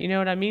did that. You know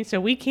what I mean?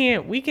 So we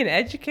can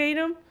educate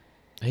him.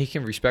 He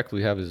can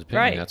respectfully have his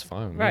opinion. Right. That's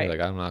fine with Right. me.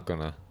 Like, I'm not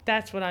gonna.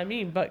 That's what I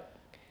mean. But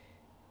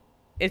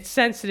it's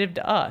sensitive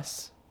to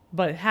us.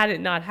 But had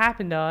it not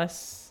happened to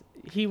us,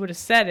 he would have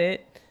said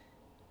it.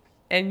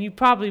 And you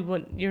probably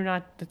wouldn't, you're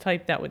not the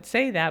type that would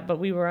say that, but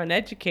we were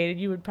uneducated.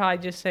 You would probably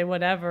just say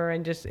whatever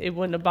and just, it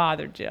wouldn't have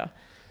bothered you.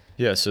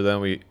 Yeah. So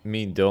then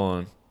me and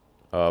Dylan,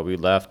 we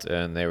left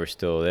and they were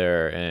still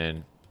there.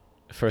 And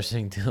the first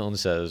thing Dylan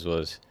says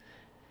was,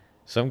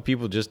 "Some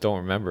people just don't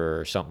remember,"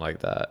 or something like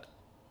that.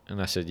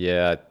 And I said,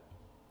 "Yeah."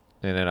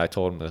 And then I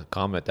told him the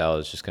comment that I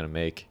was just gonna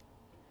make.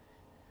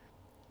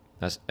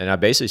 And I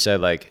basically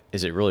said, like,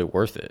 "Is it really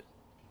worth it?"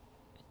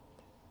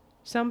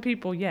 Some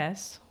people,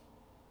 yes.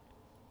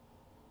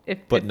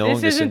 But if knowing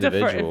this this isn't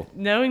individual,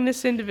 knowing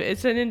this individual,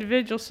 it's an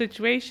individual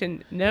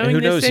situation. and Knowing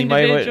who knows, this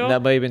individual,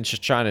 that might have been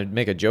just trying to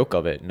make a joke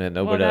of it, and then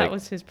well, nobody that like.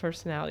 was his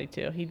personality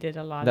too. He did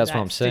a lot of That's what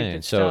that I'm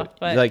saying. stupid So stuff.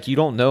 But like you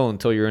don't know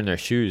until you're in their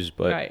shoes,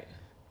 but right,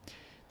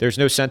 there's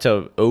no sense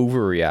of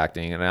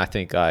overreacting, and I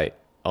think I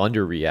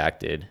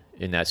underreacted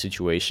in that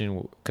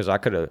situation because I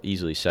could have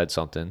easily said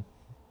something,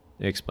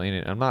 explain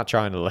it. I'm not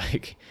trying to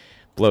like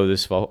blow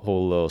this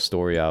whole little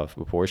story out of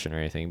proportion or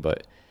anything,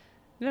 but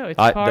no, it's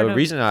part the of.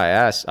 reason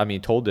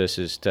told this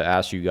is to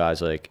ask you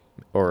guys like,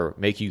 or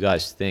make you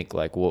guys think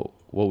like, what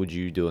would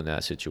you do in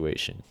that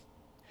situation?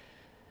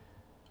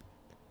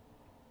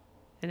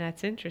 And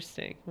that's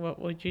interesting. What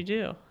would you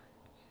do?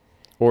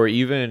 Or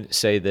even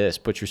say this,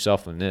 put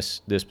yourself in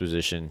this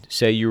position.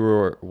 Say you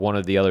were one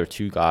of the other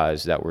two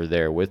guys that were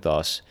there with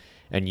us,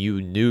 and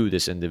you knew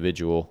this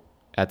individual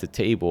at the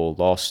table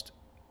lost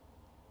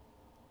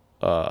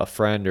a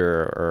friend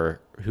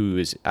or who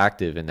is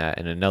active in that,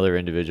 and another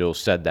individual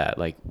said that.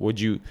 Like, would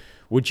you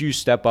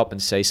step up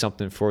and say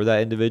something for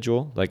that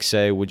individual? Like,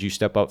 say, would you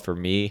step up for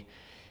me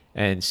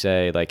and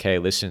say like, hey,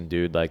 listen,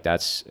 dude, like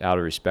that's out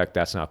of respect.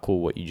 That's not cool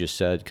what you just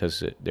said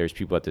because there's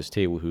people at this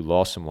table who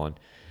lost someone.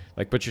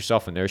 Like, put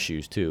yourself in their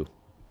shoes too.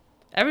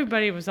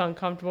 Everybody was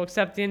uncomfortable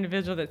except the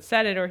individual that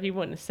said it, or he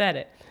wouldn't have said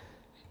it.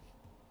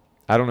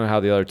 I don't know how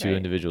the other two Right.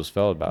 individuals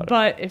felt about it.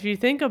 But if you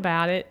think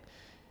about it,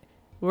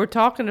 we're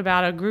talking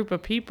about a group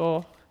of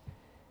people.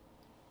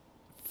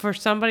 For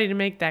somebody to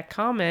make that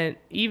comment,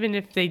 even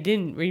if they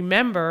didn't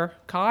remember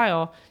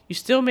Kyle, you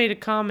still made a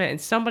comment, and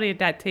somebody at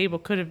that table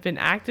could have been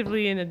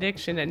actively in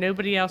addiction that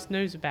nobody else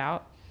knows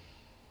about.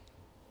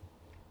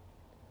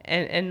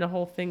 And the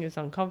whole thing is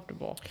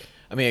uncomfortable.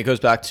 I mean, it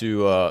goes back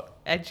to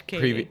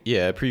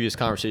Educating. previous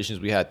conversations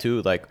we had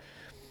too. Like,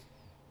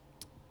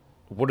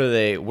 what are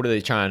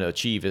they trying to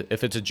achieve?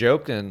 If it's a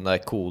joke, then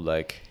like cool.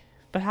 Like,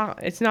 But how?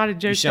 It's not a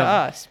joke to sound-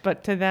 us,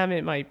 but to them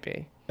it might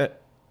be.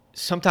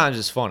 sometimes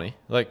it's funny.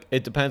 Like,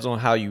 it depends on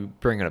how you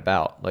bring it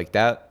about. Like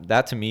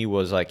that to me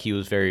was like he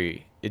was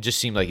very. It just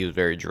seemed like he was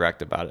very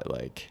direct about it.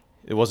 Like,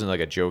 it wasn't like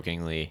a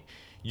jokingly.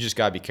 You just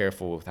gotta be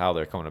careful with how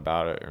they're coming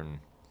about it, and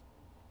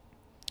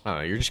I don't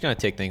know. You're just gonna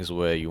take things the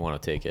way you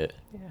want to take it.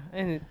 Yeah,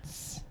 and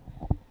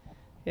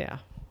yeah.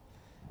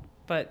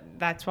 But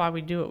that's why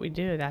we do what we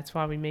do. That's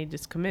why we made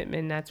this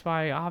commitment. That's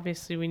why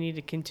obviously we need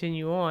to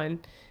continue on.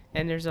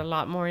 And there's a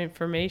lot more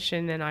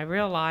information than I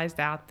realized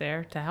out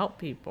there to help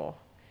people.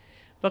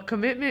 But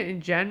commitment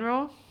in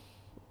general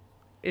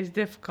is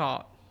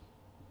difficult.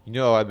 You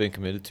know what I've been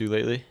committed to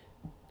lately?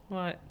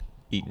 What?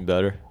 Eating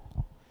better.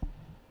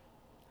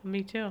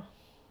 Me too.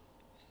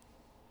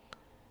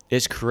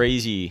 It's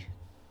crazy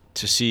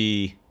to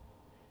see.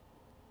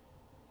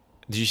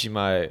 Did you see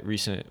my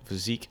recent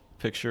physique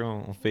picture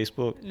on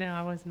Facebook? No,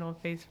 I wasn't on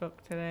Facebook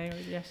today or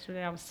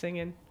yesterday. I was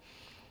singing.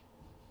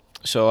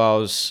 So I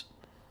was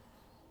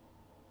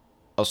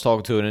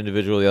talking to an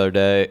individual the other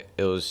day.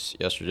 It was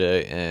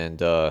yesterday,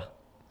 and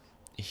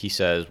he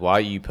says, "Why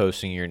are you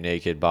posting your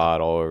naked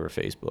bod all over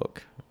Facebook?"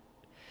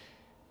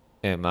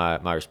 And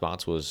my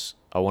response was,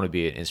 "I want to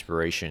be an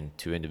inspiration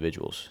to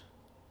individuals.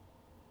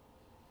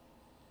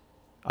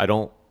 I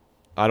don't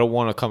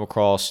want to come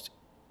across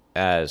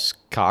as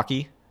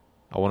cocky.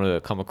 I want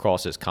to come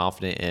across as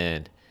confident,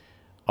 and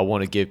I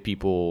want to give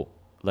people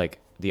like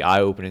the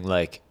eye-opening,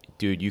 like,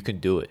 dude, you can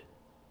do it.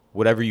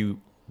 Whatever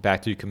you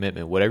back to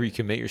commitment, whatever you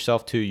commit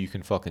yourself to, you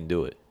can fucking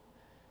do it."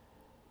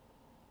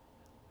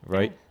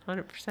 Right?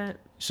 100%.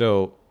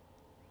 So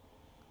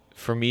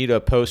for me to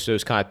post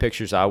those kind of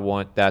pictures, I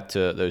want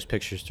those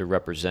pictures to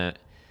represent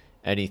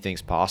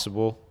anything's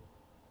possible.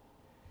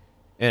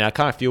 And I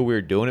kind of feel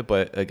weird doing it,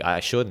 but like I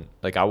shouldn't.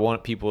 Like, I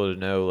want people to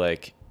know,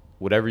 like,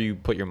 whatever you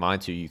put your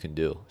mind to, you can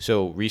do.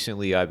 So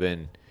recently I've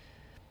been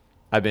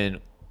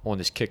on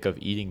this kick of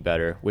eating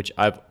better, which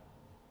I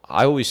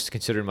always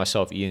considered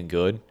myself eating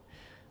good,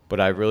 but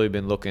I've really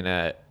been looking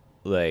at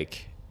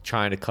like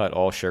trying to cut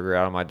all sugar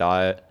out of my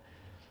diet.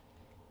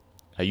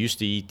 I used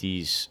to eat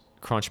these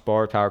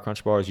Power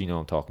Crunch bars, you know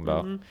what I'm talking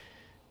about. Mm-hmm.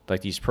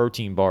 Like these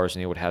protein bars,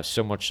 and they would have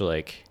so much,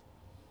 like,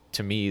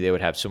 to me, they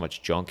would have so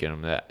much junk in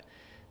them that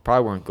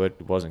probably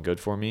wasn't good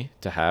for me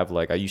to have.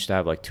 Like, I used to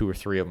have like 2 or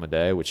 3 of them a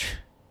day, which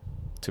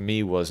to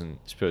me wasn't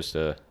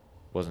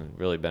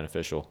really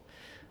beneficial.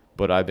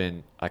 But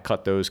I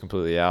cut those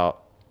completely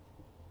out.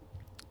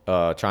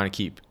 Trying to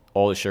keep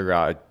all the sugar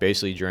out. I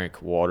basically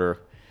drink water.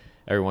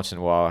 Every once in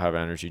a while I have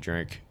an energy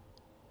drink.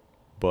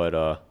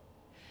 But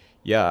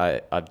yeah,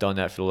 I've done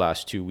that for the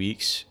last 2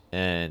 weeks,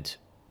 and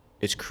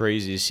it's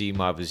crazy to see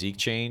my physique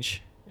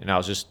change. And I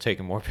was just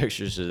taking more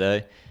pictures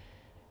today,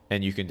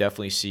 and you can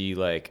definitely see,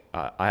 like,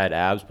 I had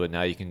abs, but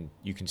now you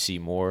can see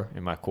more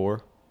in my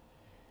core.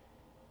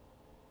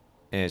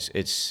 And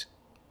it's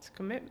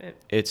commitment.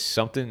 It's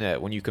something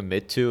that when you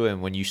commit to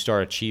and when you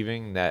start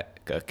achieving that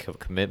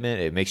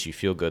commitment, it makes you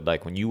feel good.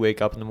 Like, when you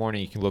wake up in the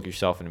morning, you can look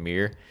yourself in the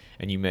mirror,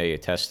 and you may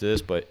attest to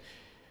this, but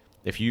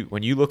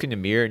when you look in the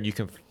mirror and you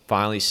can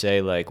finally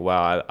say, like,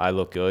 wow, I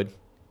look good,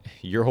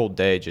 your whole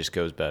day just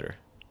goes better.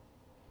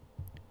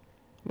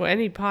 Well,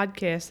 any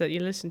podcast that you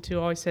listen to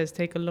always says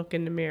take a look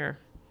in the mirror.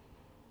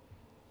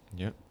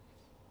 Yep.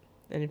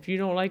 And if you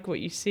don't like what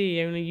you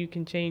see, only you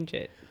can change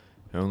it.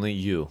 Only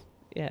you.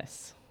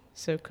 Yes.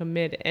 So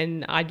commit.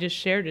 And I just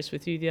shared this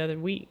with you the other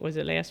week. Was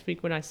it last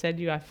week when I said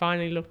to you I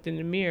finally looked in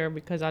the mirror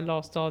because I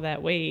lost all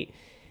that weight.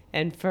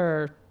 And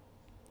for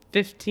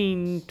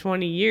 15,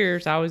 20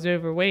 years, I was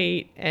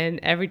overweight. And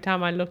every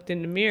time I looked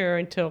in the mirror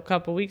until a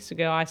couple weeks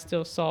ago, I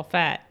still saw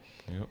fat.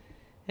 Yep.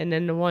 And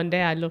then the one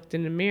day I looked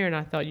in the mirror and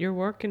I thought, you're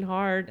working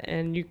hard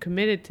and you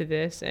committed to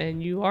this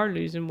and you are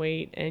losing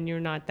weight and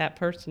you're not that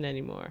person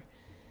anymore.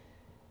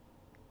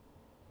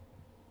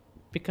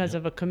 Because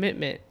of a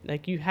commitment.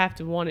 Like, you have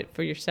to want it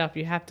for yourself.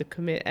 You have to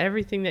commit.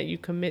 Everything that you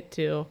commit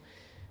to,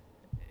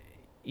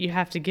 you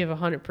have to give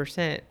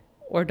 100%,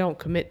 or don't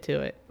commit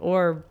to it,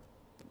 or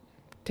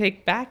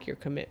take back your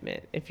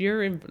commitment. If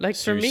you're in, like,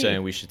 So for you're me,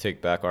 saying we should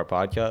take back our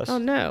podcast? oh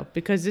no,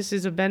 because this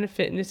is a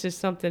benefit and this is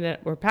something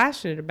that we're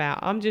passionate about.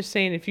 I'm just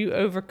saying, if you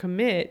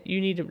overcommit, you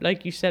need to,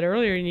 like you said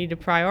earlier, you need to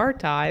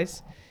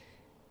prioritize.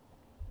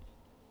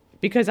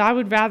 Because I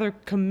would rather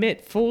commit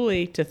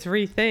fully to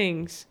 3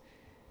 things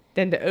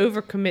than to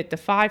overcommit to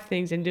 5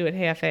 things and do it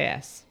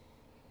half-ass.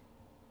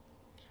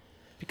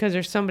 Because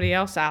there's somebody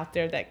else out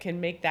there that can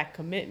make that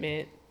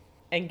commitment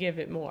and give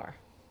it more.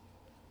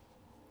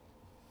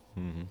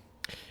 Mm-hmm.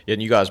 Yeah,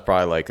 and you guys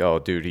probably like, oh,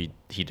 dude,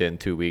 he did in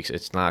 2 weeks.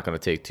 It's not going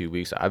to take 2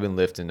 weeks. I've been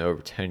lifting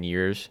over 10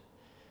 years.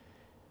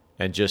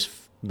 And just,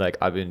 like,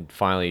 I've been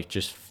finally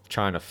just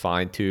trying to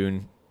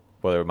fine-tune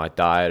whether my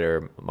diet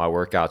or my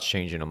workouts,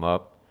 changing them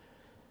up.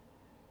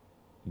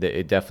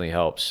 It definitely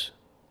helps.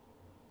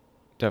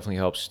 Definitely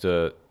helps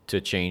to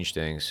change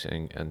things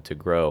and to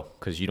grow,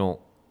 because you don't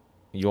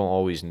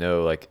always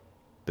know, like,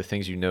 the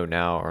things you know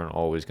now aren't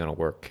always going to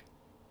work.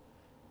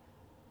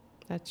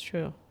 That's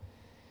true.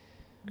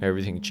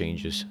 Everything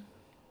changes.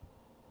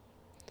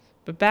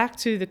 But back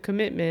to the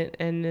commitment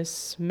and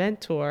this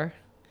mentor,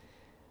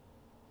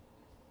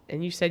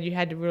 and you said you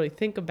had to really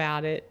think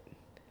about it,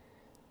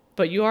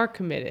 but you are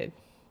committed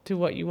to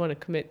what you want to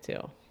commit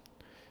to.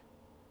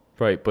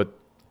 Right, but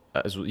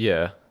it's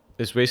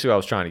basically what I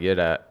was trying to get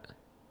at.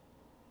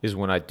 Is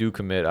when I do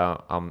commit,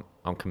 I'm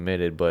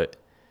committed, but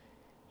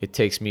it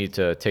takes me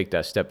to take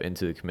that step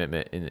into the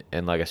commitment.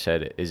 And like I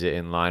said, is it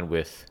in line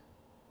with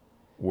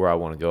where I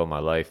want to go in my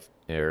life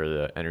or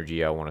the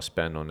energy I want to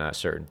spend on that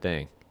certain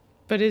thing?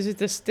 But is it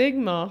the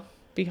stigma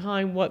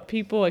behind what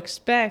people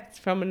expect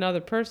from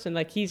another person?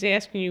 Like, he's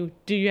asking you,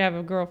 do you have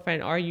a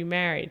girlfriend? Are you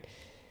married?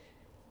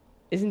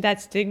 Isn't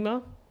that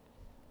stigma?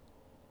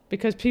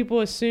 Because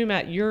people assume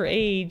at your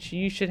age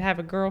you should have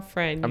a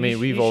girlfriend. I mean,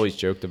 we've always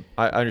joked.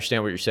 I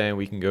understand what you're saying.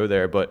 We can go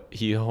there, but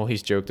he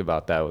always joked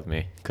about that with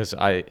me. Because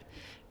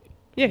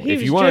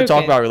if you want to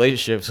talk about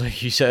relationships,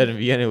 like you said in the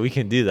beginning, we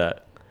can do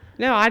that.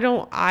 No, I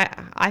don't.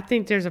 I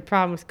think there's a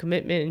problem with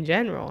commitment in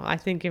general. I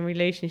think in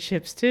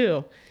relationships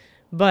too.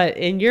 But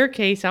in your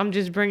case, I'm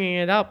just bringing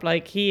it up.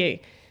 Like,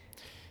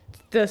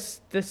 the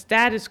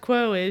status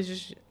quo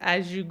is,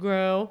 as you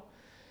grow,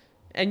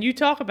 and you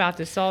talk about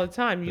this all the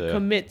time, you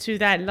commit to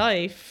that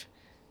life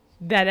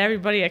that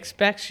everybody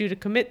expects you to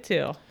commit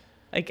to.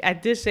 Like,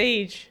 at this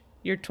age,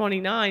 you're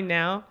 29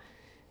 now.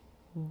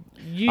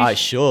 I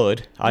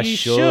should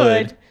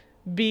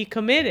be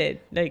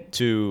committed. Like,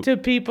 to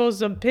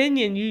people's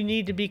opinion, you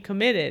need to be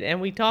committed. And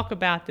we talk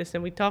about this,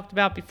 and we talked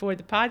about before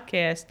the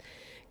podcast.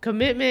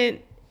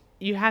 Commitment,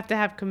 you have to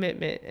have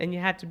commitment, and you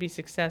have to be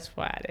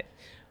successful at it.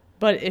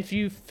 But if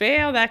you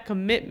fail that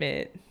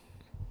commitment,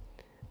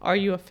 are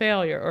you a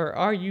failure, or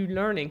are you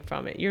learning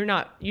from it? You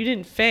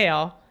didn't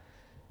fail,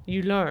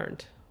 you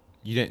learned.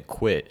 You didn't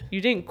quit.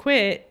 You didn't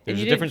quit.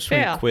 There's a difference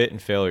between quit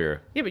and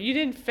failure. Yeah, but you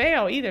didn't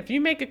fail either. If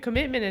you make a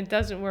commitment and it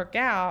doesn't work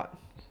out,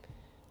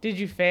 did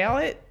you fail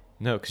it?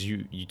 No, because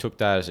you took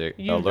that as a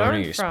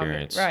learning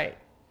experience. From it, right.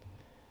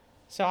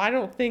 So I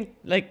don't think,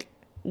 like,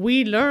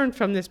 we learned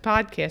from this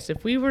podcast.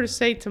 If we were to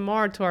say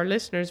tomorrow to our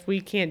listeners, we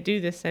can't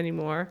do this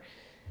anymore,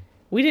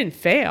 we didn't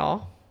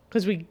fail.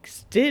 Because we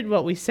did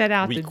what we set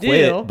out to do. We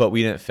quit, but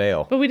we didn't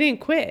fail. But we didn't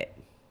quit.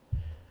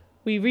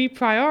 We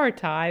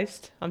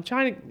reprioritized. I'm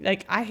trying to,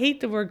 like, I hate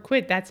the word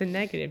quit. That's a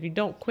negative. You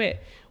don't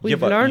quit. We've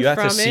learned from it. You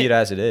have to see it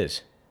as it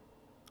is.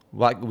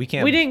 Like, we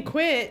didn't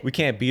quit. We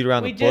can't beat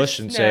around the bush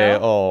and say,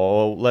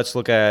 oh, let's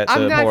look at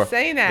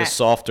the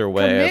softer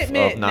way of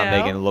not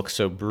making it look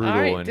so brutal.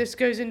 All right, this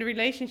goes into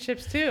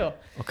relationships too.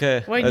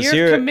 Okay, when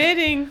you're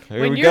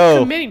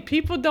committing,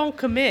 people don't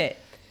commit.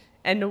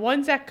 And the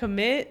ones that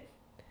commit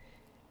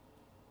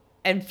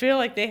and feel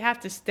like they have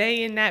to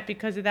stay in that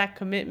because of that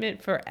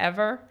commitment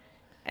forever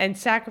and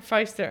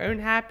sacrifice their own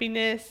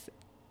happiness,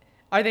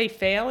 are they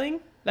failing?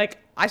 Like,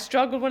 I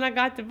struggled when I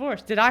got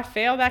divorced. Did I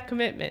fail that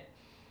commitment?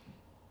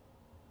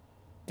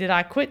 Did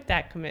I quit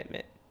that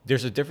commitment?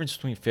 There's a difference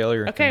between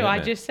failure and commitment. Okay,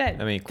 well, I just said,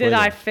 quitting. Did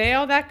I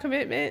fail that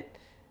commitment?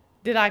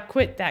 Did I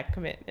quit that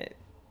commitment?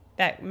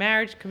 That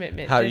marriage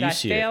commitment? How do you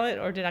see it? Did I fail it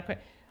or did I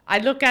quit? I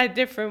look at it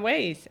different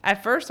ways.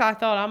 At first, I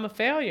thought I'm a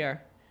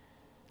failure.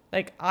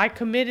 Like, I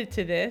committed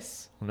to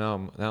this.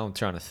 Now I'm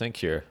trying to think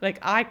here. Like,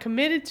 I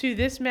committed to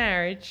this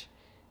marriage,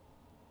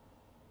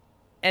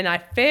 and I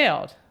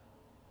failed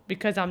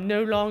because I'm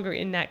no longer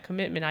in that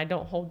commitment. I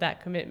don't hold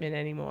that commitment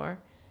anymore.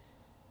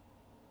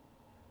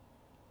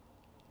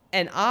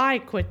 And I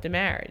quit the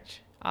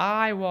marriage.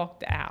 I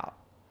walked out.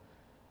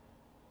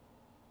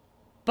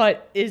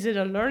 But is it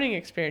a learning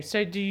experience?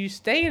 So do you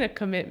stay in a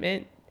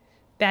commitment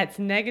that's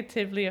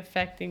negatively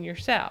affecting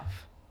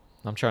yourself?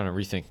 I'm trying to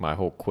rethink my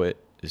whole quit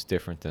is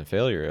different than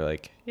failure.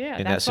 Like, Yeah,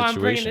 in that's that why I'm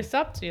bringing situation. this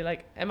up to you.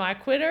 Like, am I a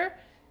quitter?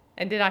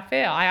 And did I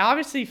fail? I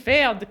obviously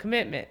failed the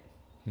commitment.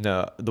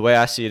 No, the way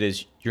I see it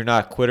is you're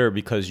not a quitter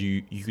because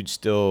you're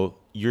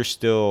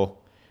still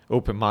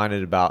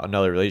open-minded about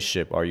another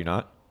relationship, are you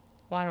not?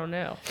 Well, I don't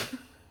know.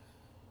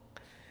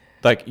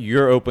 Like,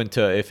 you're open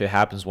to, if it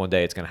happens one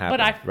day, it's going to happen,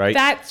 But right?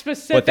 that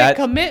specific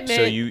commitment,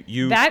 so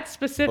you that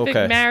specific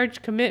okay.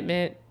 marriage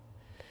commitment,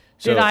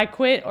 So did I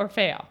quit or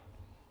fail?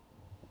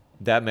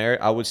 that marriage,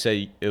 I would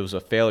say it was a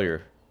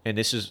failure. And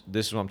this is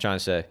what I'm trying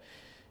to say.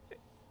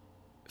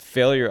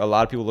 Failure, a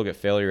lot of people look at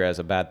failure as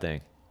a bad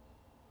thing.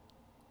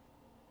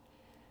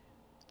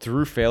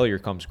 Through failure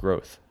comes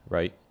growth,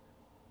 right?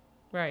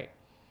 Right.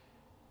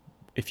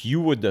 If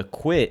you would to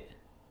quit,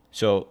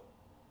 so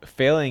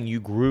failing, you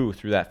grew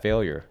through that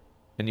failure.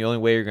 And the only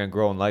way you're going to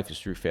grow in life is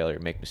through failure,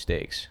 make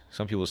mistakes.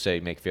 Some people say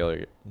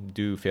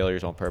do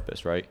failures on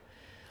purpose, right?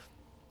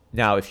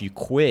 Now, if you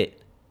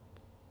quit,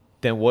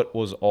 then what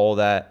was all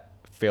that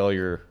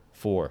failure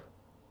for?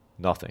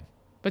 Nothing.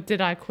 But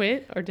did I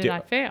quit or did I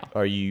fail?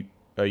 Are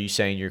you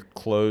saying you're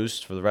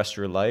closed for the rest of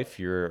your life?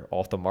 You're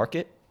off the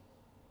market?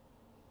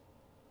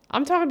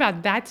 I'm talking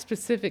about that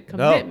specific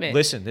commitment. No,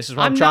 listen, this is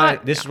what I'm getting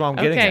at. This is where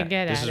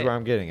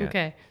I'm getting at.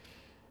 Okay.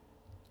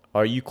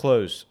 Are you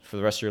closed for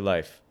the rest of your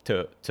life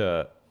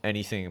to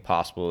anything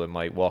possible that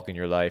might walk in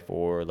your life,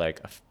 or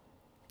like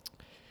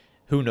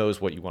who knows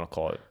what you want to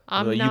call it?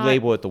 You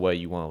label it the way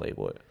you want to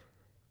label it.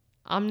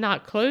 I'm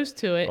not close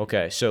to it.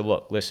 Okay, so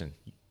look, listen.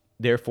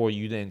 Therefore,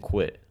 you didn't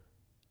quit.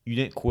 You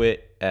didn't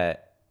quit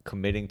at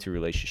committing to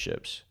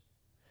relationships.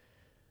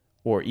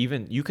 Or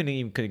even you can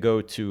even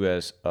go to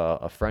as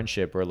a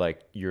friendship, or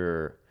like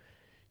your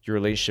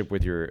relationship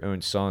with your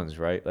own sons,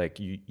 right? Like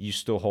you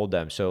still hold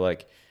them. So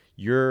like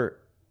your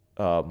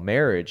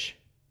marriage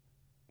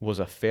was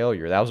a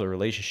failure. That was a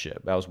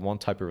relationship. That was one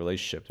type of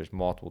relationship. There's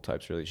multiple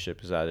types of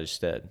relationships, as I just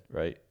said,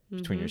 right?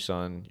 Between your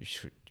son,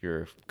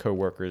 your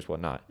coworkers,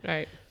 whatnot.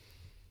 Right.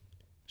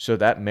 So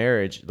that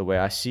marriage, the way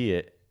I see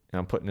it, and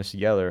I'm putting this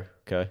together,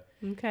 okay?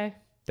 Okay.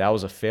 That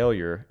was a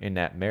failure in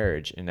that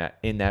marriage, in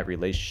that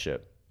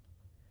relationship.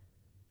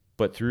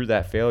 But through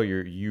that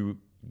failure,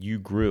 you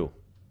grew.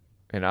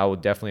 And I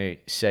would definitely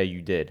say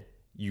you did.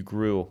 You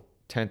grew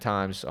 10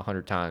 times,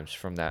 100 times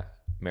from that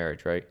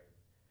marriage, right?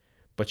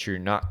 But you're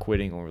not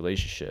quitting on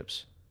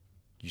relationships.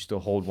 You still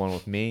hold one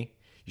with me.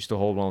 You still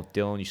hold one with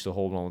Dylan. You still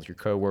hold one with your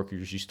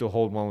coworkers. You still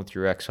hold one with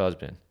your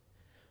ex-husband,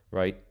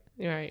 right?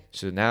 Right.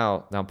 So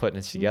now I'm putting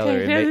this together.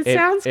 Okay,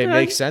 It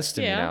makes sense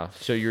to me now.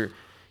 So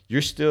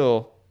you're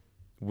still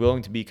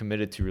willing to be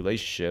committed to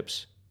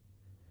relationships,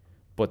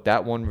 but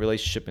that one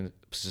relationship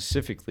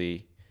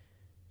specifically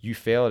you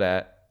failed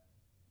at,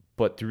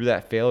 but through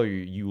that failure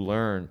you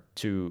learn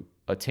to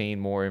attain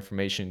more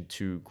information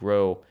to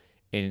grow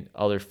in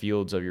other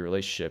fields of your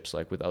relationships,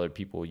 like with other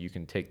people. You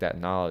can take that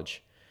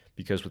knowledge,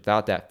 because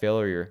without that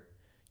failure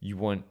you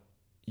wouldn't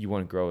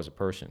grow as a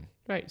person.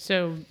 Right.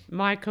 So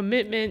my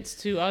commitments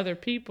to other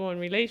people and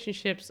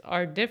relationships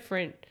are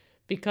different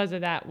because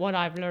of that, what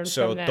I've learned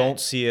from that. So don't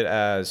see it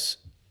as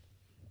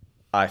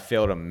I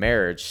failed a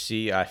marriage.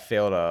 See, I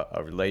failed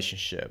a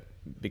relationship,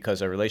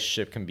 because a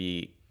relationship can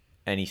be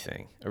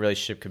anything. A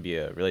relationship could be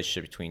a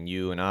relationship between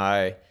you and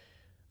I,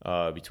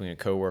 between a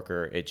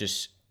coworker.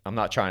 I'm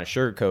not trying to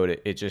sugarcoat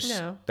it. It just,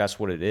 No. That's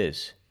what it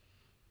is.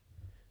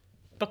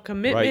 But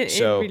commitment Right,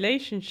 so- in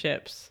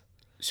relationships.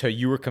 So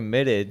you were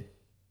committed.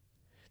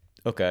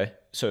 Okay.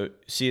 So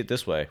see it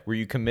this way. Were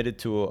you committed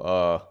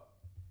to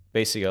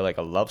basically like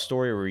a love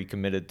story, or were you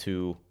committed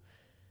to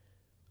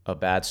a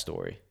bad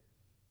story?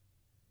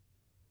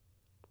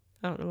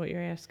 I don't know what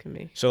you're asking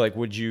me. So like,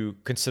 would you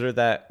consider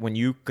that how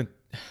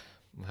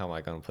am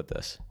I going to put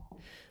this?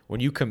 When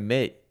you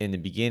commit in the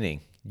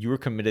beginning, you were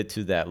committed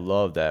to that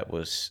love that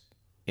was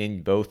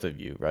in both of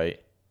you,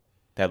 right?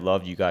 That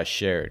love you guys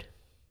shared.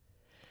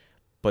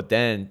 But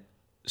then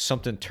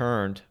something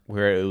turned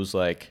where it was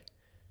like,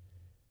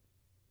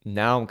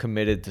 now I'm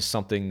committed to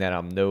something that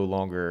I'm no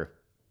longer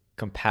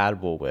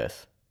compatible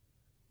with.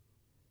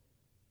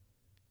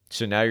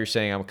 So now you're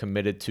saying I'm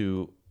committed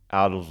to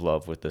out of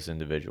love with this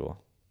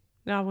individual.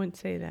 No, I wouldn't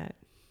say that.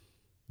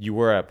 You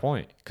were at a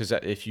point, because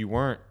if you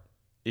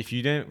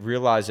didn't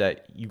realize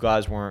that you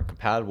guys weren't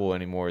compatible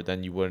anymore,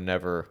 then you would have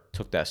never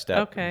took that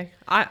step. Okay.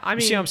 I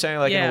mean, you see what I'm saying?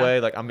 Like, yeah. in a way,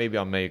 like I'm making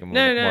it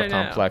more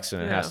complex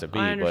than it has to be.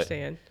 I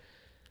understand. But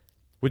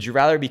would you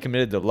rather be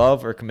committed to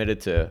love or committed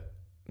to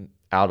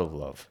out of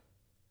love?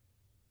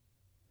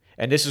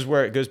 And this is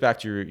where it goes back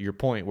to your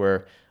point,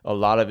 where a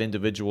lot of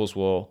individuals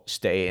will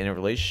stay in a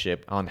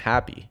relationship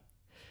unhappy.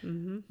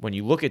 Mm-hmm. When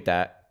you look at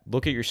that,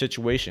 look at your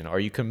situation. Are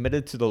you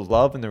committed to the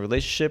love in the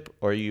relationship,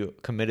 or are you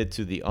committed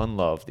to the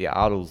unlove, the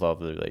out of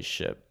love of the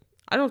relationship?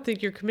 I don't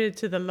think you're committed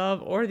to the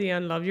love or the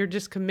unlove. You're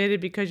just committed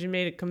because you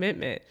made a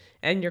commitment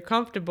and you're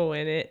comfortable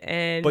in it.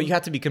 And But you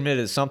have to be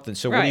committed to something.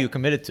 So what are Right. you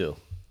committed to?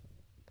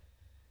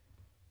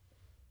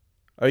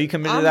 Are you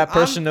committed to that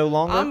person no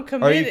longer? I'm Are you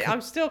committed.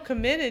 I'm still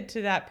committed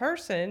to that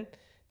person,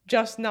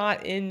 just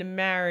not in the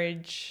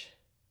marriage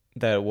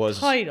that it was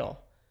title.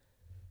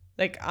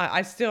 Like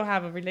I still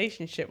have a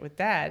relationship with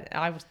Dad.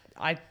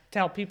 I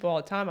tell people all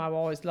the time I will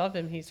always love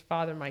him. He's the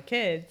father of my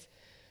kids.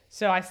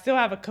 So I still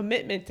have a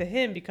commitment to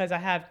him because I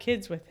have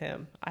kids with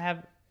him. I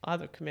have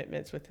other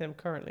commitments with him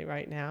currently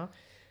right now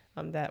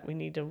that we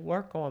need to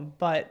work on.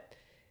 But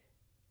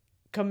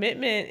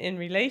commitment in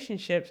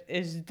relationships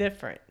is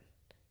different.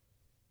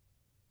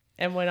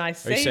 And when I Are you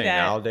say saying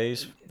that,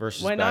 nowadays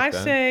versus when back I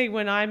then? say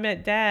when I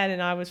met Dad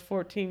and I was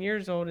 14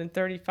 years old and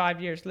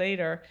 35 years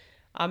later,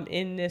 I'm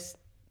in this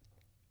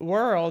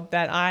world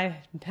that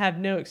I have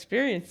no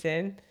experience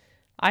in,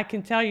 I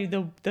can tell you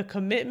the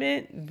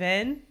commitment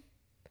then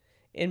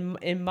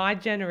in my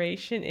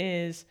generation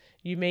is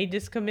you made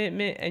this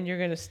commitment and you're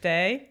going to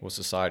stay. What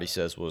society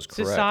says was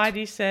correct.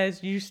 Society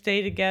says you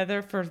stay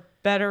together for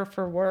better,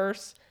 for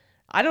worse.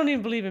 I don't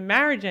even believe in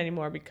marriage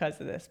anymore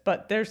because of this.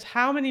 But there's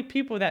how many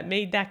people that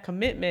made that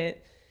commitment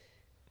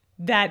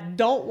that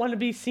don't want to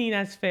be seen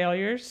as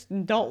failures,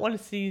 don't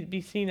want to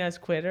be seen as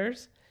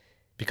quitters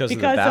because of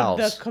the because vows.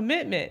 of the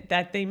commitment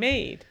that they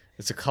made.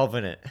 It's a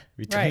covenant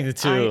between Right. the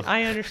two.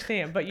 I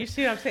understand. But you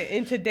see what I'm saying?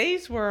 In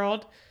today's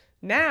world,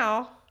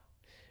 now,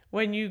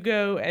 when you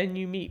go and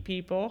you meet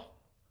people,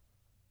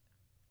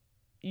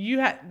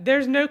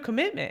 there's no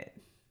commitment.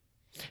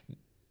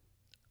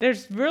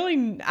 There's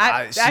really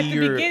at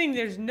the beginning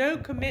there's no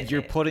commitment.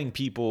 You're putting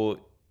people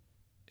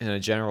in a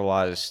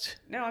generalized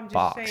no, I'm just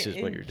box saying,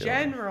 is what you're doing.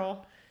 In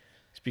general,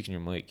 speaking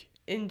your mic.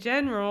 In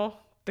general,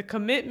 the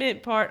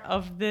commitment part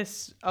of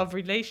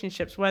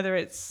relationships, whether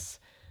it's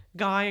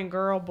guy and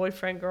girl,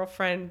 boyfriend,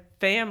 girlfriend,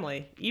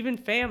 family, even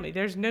family,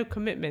 there's no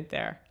commitment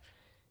there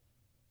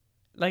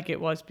like it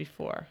was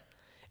before.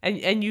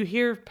 And you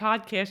hear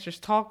podcasters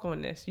talk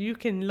on this. You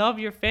can love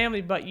your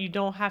family, but you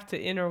don't have to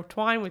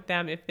intertwine with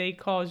them if they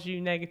cause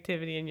you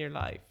negativity in your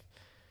life.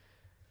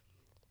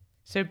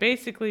 So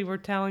basically, we're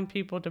telling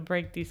people to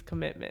break these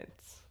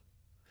commitments.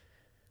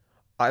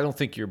 I don't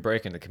think you're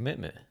breaking the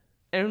commitment.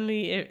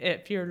 Only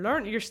if you're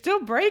learning. You're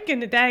still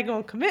breaking the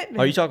daggone commitment.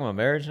 Are you talking about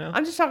marriage now?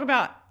 I'm just talking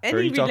about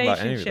any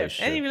relationship.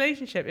 Any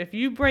relationship. If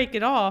you break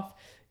it off,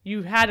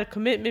 you had a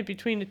commitment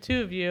between the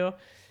two of you,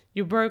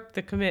 you broke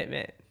the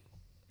commitment.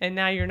 And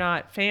now you're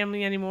not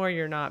family anymore.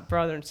 You're not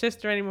brother and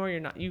sister anymore.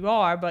 You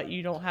are, but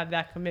you don't have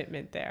that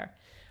commitment there.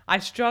 I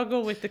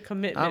struggle with the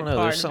commitment part of it. I don't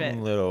know. There's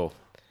something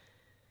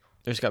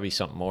there's got to be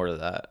something more to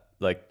that.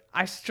 Like,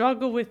 I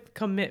struggle with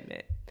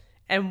commitment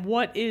and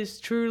what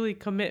is truly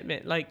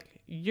commitment. Like,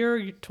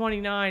 you're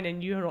 29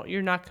 and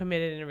you're not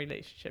committed in a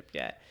relationship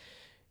yet.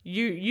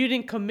 You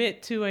didn't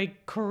commit to a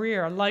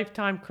career, a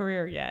lifetime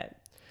career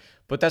yet.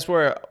 But that's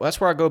where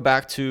I go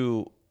back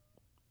to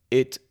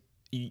it.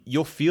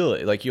 You'll feel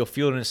it, like you'll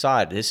feel it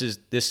inside. This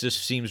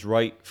just seems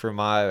right for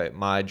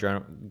my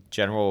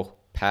general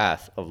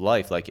path of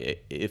life. Like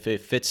if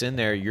it fits in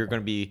there, you're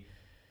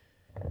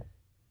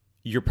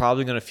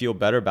probably gonna feel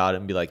better about it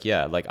and be like,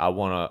 yeah, like I'm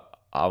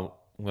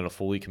gonna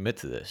fully commit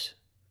to this.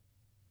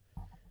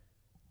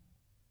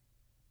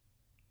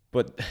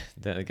 But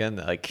then again,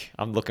 like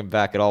I'm looking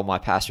back at all my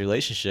past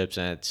relationships,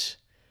 and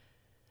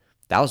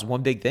that was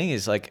one big thing.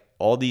 Is like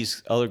all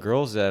these other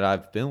girls that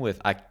I've been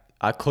with,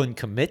 I couldn't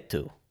commit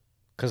to.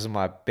 Because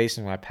of based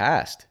on my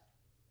past.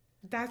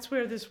 That's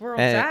where this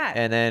world's at.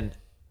 And then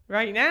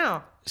right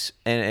now.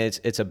 And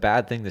it's a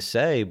bad thing to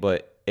say,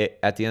 but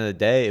at the end of the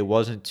day, it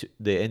wasn't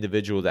the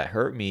individual that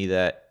hurt me.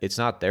 That it's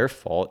not their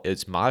fault.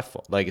 It's my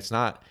fault. Like it's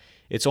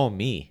on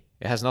me.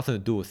 It has nothing to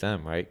do with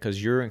them, right?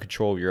 Because you're in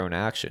control of your own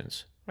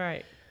actions.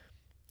 Right.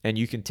 And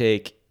you can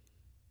take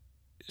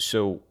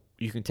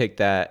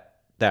that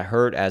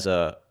hurt as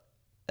a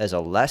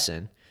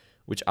lesson,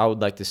 which I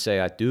would like to say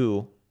I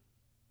do.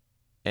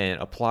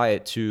 And apply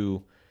it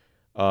to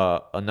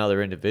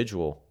another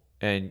individual.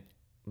 And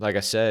like I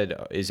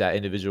said, is that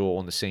individual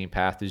on the same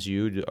path as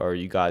you? Are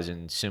you guys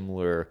in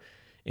similar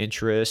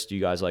interests? Do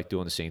you guys like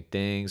doing the same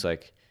things?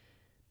 Like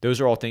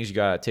those are all things you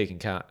got to take in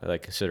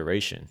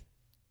consideration.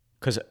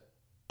 Because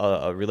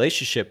a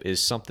relationship is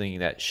something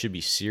that should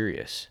be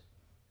serious.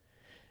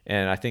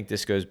 And I think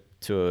this goes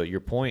to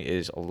your point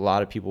is a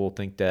lot of people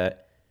think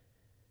that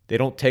they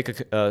don't take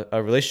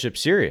a relationship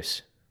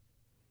serious.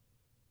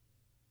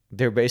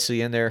 They're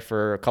basically in there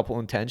for a couple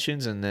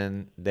intentions, and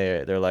then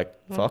they're like,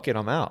 fuck it,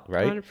 I'm out,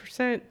 right?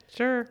 100%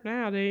 sure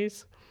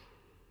nowadays.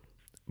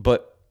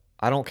 But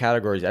I don't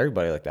categorize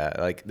everybody like that.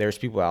 Like there's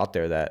people out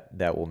there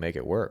that will make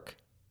it work.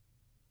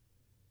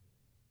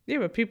 Yeah,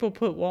 but people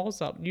put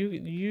walls up.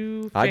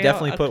 I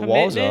definitely put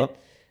walls up.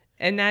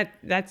 And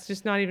that's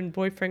just not even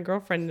boyfriend,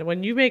 girlfriend.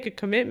 When you make a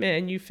commitment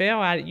and you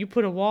fail at it, you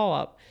put a wall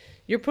up.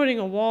 You're putting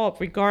a wall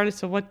up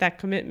regardless of what that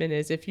commitment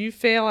is. If you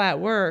fail at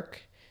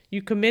work,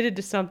 you committed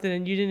to something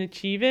and you didn't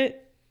achieve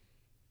it,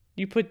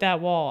 you put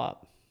that wall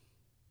up.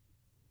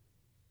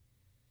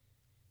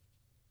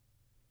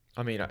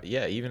 I mean,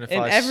 yeah, even if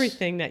in I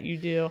everything that you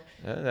do.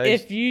 that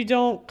is- If you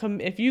don't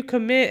if you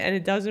commit and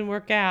it doesn't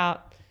work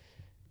out,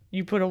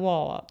 you put a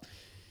wall up.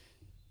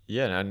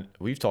 yeah, and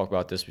we've talked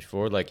about this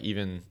before. Like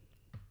even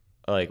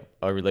like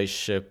a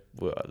relationship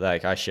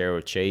like I share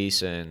with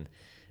Chase and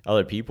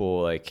other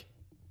people, like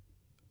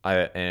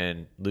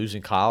and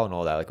losing Kyle and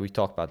all that. Like we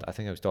talked about, I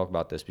think I was talking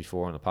about this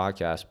before on the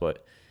podcast,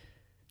 but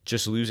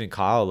just losing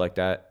Kyle like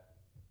that,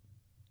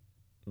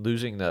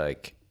 losing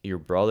like your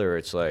brother,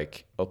 it's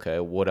like, okay,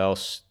 what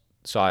else?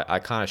 So I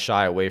kind of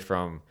shy away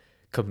from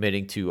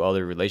committing to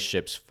other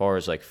relationships as far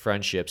as like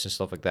friendships and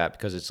stuff like that,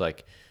 because it's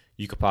like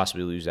you could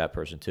possibly lose that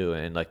person too,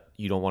 and like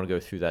you don't want to go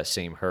through that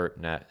same hurt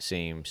and that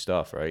same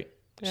stuff, right?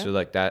 Yeah. So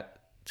like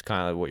that's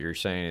kind of what you're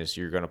saying is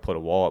you're gonna put a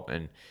wall up,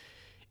 and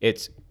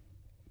it's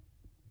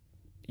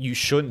you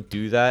shouldn't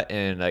do that,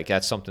 and like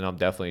that's something I'm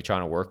definitely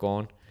trying to work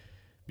on,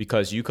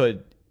 because you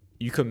could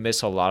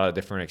miss a lot of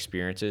different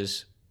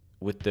experiences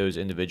with those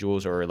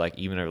individuals, or like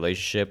even a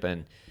relationship,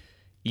 and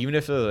even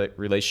if the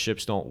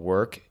relationships don't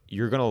work,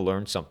 you're gonna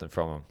learn something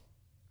from them.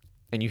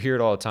 And you hear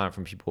it all the time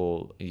from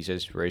people, these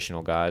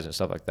inspirational guys and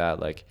stuff like that.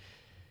 Like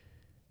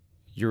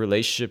your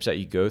relationships that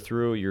you go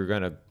through, you're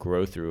gonna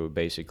grow through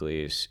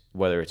basically, is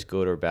whether it's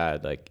good or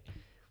bad. Like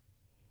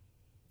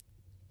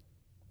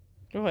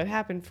Well, it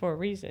happened for a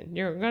reason.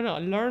 You're gonna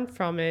learn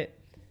from it,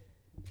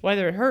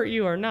 whether it hurt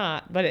you or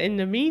not. But in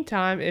the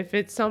meantime, if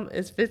it's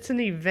an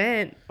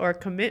event or a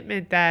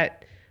commitment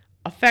that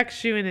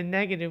affects you in a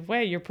negative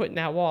way, you're putting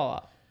that wall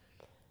up.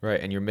 right,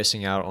 and you're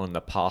missing out on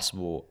the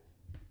possible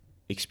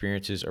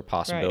experiences or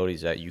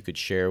possibilities that you could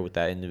share with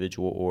that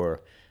individual,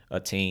 or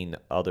attain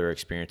other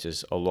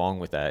experiences along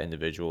with that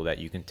individual that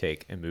you can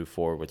take and move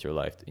forward with your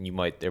life. And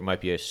there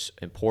might be a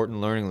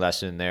important learning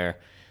lesson there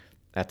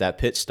at that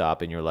pit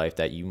stop in your life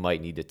that you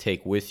might need to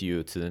take with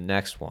you to the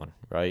next one,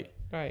 right?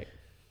 Right.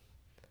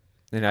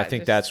 And I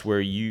think that's where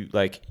you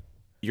like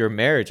your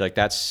marriage, like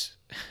that's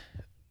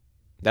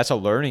a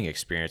learning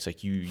experience.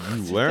 Like you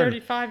learn.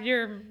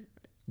 35-year.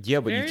 Yeah,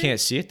 but you marriage? can't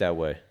see it that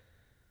way.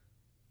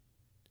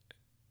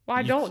 Well,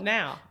 I don't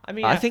now. I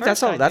mean, I at think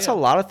first that's I a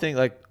do. lot of things.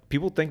 Like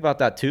people think about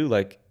that too.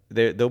 Like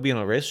they'll be in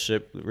a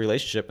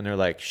relationship and they're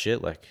like,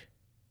 shit, like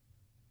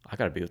I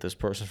gotta be with this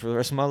person for the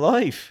rest of my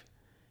life,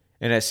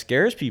 and that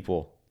scares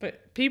people.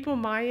 But people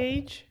my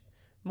age,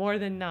 more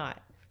than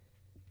not,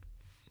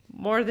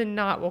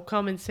 will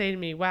come and say to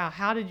me, "Wow,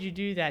 how did you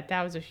do that?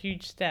 That was a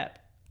huge step."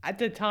 At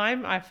the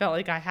time, I felt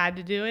like I had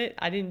to do it.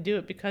 I didn't do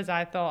it because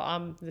I thought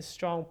I'm this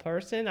strong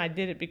person. I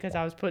did it because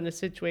I was put in a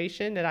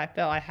situation that I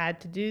felt I had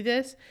to do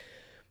this.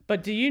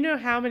 But do you know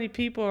how many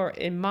people are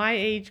in my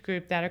age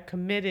group that are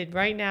committed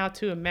right now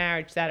to a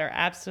marriage that are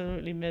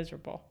absolutely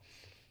miserable?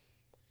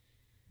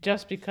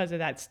 Just because of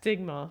that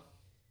stigma.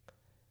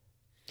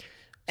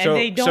 And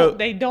they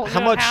don't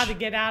know how to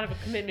get out of a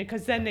commitment,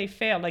 because then they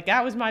fail. Like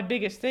that was my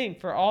biggest thing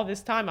for all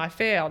this time. I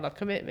failed a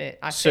commitment.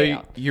 I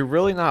failed. You're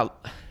really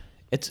not.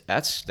 That's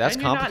And you're not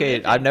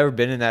complicated. living. I've never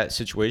been in that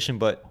situation,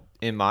 but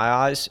in my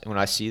eyes, when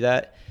I see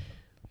that,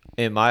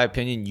 in my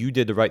opinion, you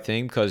did the right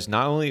thing, because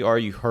not only are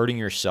you hurting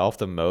yourself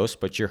the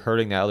most, but you're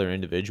hurting the other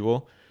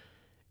individual,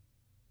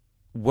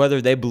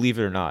 whether they believe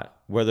it or not,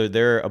 whether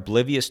they're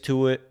oblivious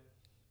to it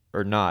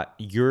or not.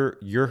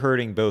 You're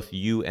hurting both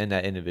you and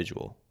that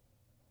individual,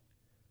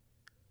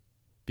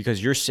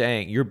 because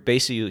you're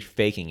basically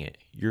faking it.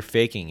 You're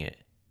faking it.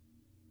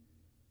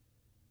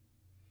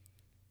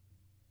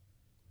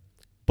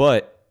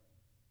 But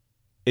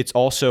it's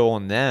also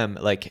on them.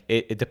 Like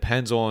it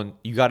depends on,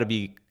 you got to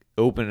be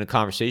open in a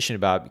conversation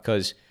about it,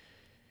 because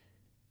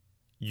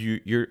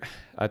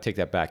I take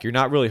that back. You're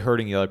not really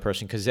hurting the other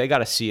person, because they got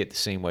to see it the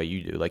same way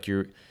you do. Like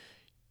you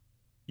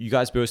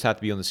guys both have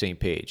to be on the same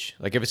page.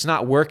 Like if it's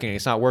not working,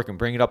 it's not working.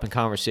 Bring it up in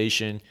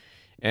conversation.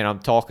 And I'm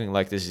talking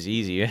like this is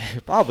easy.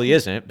 It probably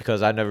isn't,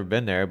 because I've never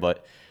been there,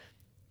 but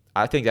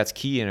I think that's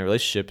key in a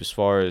relationship, as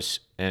far as,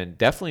 and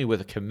definitely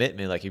with a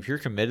commitment. Like if you're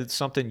committed to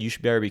something, you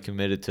should better be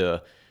committed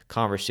to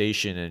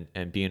conversation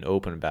and being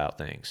open about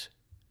things.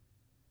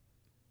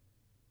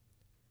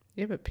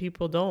 Yeah, but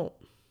people don't.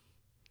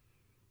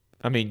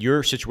 I mean,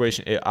 your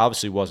situation, it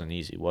obviously wasn't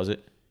easy, was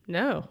it?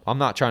 No. I'm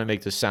not trying to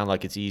make this sound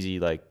like it's easy,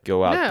 like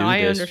go out, do this. No,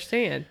 I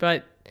understand,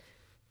 but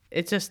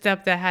it's a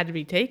step that had to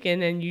be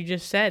taken, and you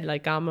just said,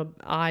 like,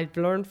 I've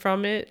learned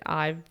from it,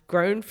 I've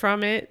grown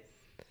from it.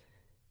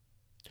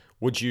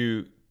 Would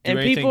you do And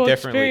anything people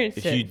differently experience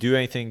if you it. do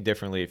anything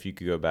differently if you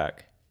could go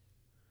back?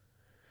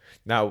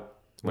 Now,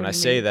 when What I do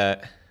you say mean?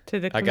 that, To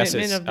the I guess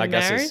commitment it's, of the I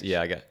guess marriage? it's,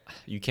 yeah,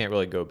 you can't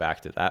really go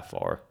back to that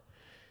far.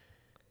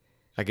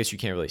 I guess you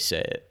can't really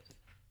say it.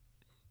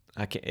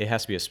 It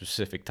has to be a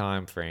specific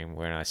time frame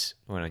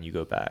when you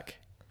go back.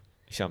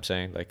 You see what I'm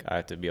saying? Like I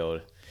have to be able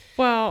to.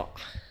 Well,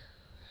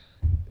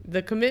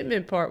 the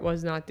commitment part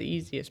was not the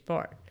easiest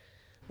part.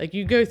 Like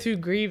you go through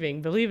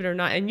grieving, believe it or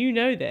not, and you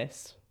know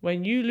this.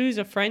 When you lose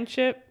a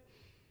friendship,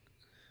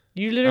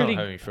 you I literally. don't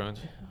have any friends.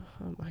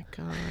 Oh my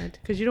God!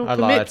 Because you don't I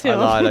commit lied. to them.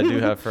 I do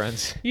have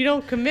friends. You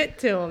don't commit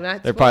to them.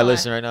 That's They're probably why.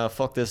 listening right now.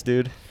 Fuck this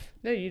dude.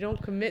 No, you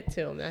don't commit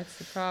to them. That's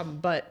the problem.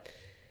 But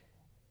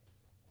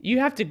you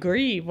have to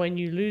grieve when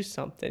you lose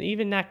something,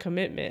 even that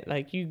commitment.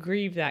 Like, you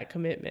grieve that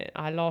commitment.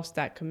 I lost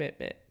that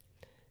commitment.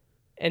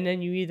 And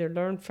then you either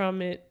learn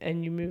from it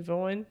and you move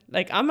on.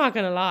 Like, I'm not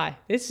going to lie.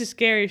 This is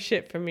scary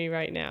shit for me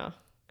right now.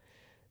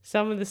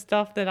 Some of the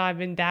stuff that I've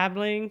been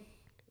dabbling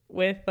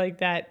with, like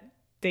that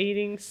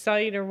dating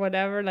site or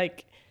whatever,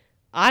 like,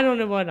 I don't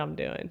know what I'm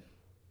doing.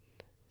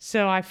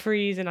 So I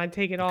freeze and I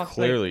take it off.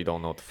 Clearly like,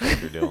 don't know what the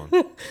fuck you're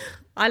doing.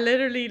 I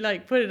literally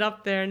like put it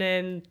up there, and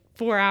then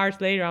 4 hours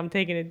later I'm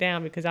taking it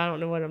down because I don't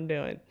know what I'm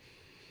doing.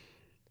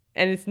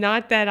 And it's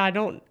not that I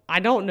don't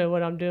know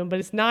what I'm doing, but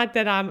it's not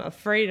that I'm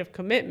afraid of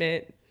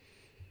commitment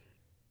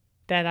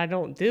that I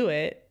don't do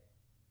it.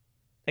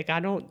 Like, I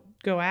don't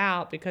go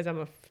out because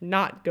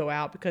not go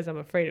out because I'm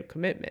afraid of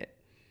commitment.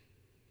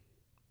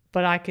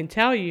 But I can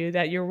tell you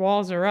that your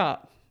walls are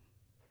up.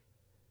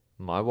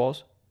 My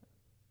walls?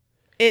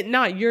 It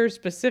not yours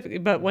specifically,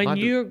 but when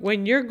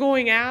Mine you're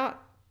going out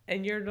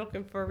and you're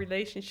looking for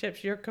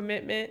relationships, your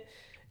commitment,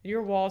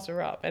 your walls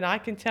are up. And I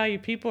can tell you,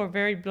 people are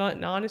very blunt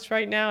and honest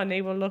right now, and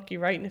they will look you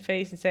right in the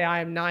face and say,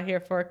 I am not here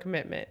for a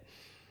commitment.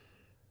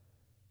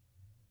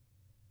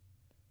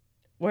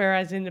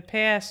 Whereas in the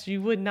past,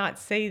 you would not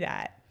say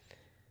that.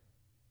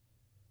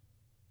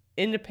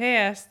 In the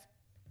past,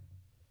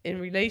 in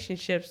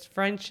relationships,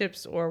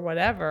 friendships, or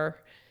whatever.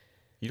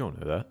 You don't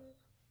know that.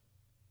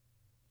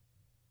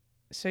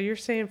 So you're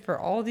saying for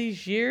all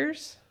these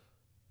years,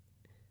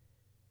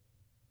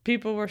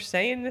 people were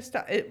saying this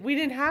stuff? We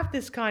didn't have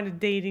this kind of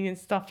dating and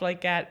stuff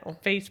like that on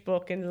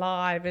Facebook and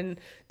live and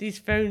these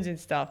phones and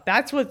stuff.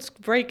 That's what's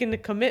breaking the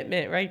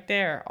commitment right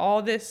there.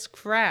 All this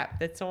crap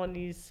that's on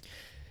these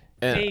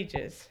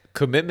pages.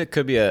 Commitment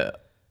could be a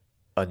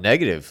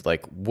negative.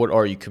 Like, what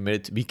are you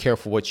committed to? Be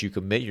careful what you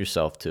commit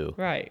yourself to.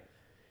 Right.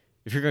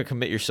 If you're going to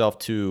commit yourself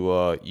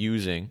to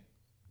using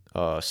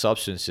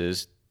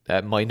substances,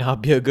 that might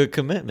not be a good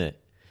commitment.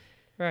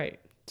 Right.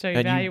 So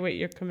evaluate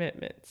your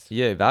commitments.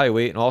 Yeah,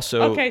 evaluate, and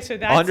also... Okay, so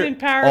that's in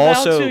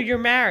parallel to your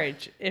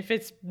marriage. If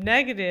it's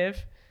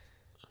negative,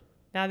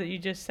 now that you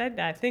just said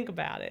that, think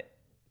about it.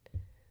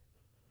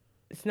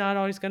 It's not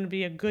always going to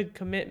be a good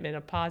commitment,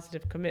 a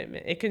positive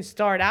commitment. It can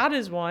start out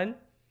as one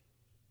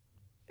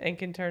and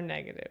can turn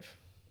negative.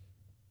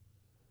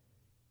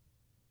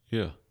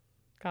 Yeah.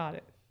 Got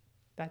it.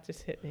 That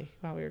just hit me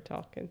while we were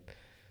talking.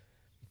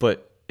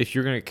 But if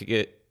you're going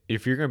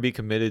to be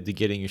committed to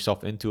getting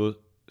yourself into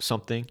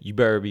something, you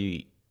better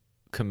be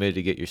committed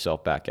to get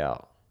yourself back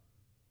out.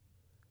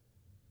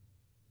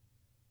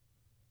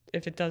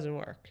 If it doesn't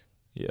work.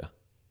 Yeah.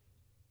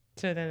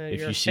 So then if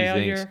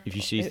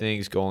you see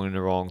things going in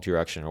the wrong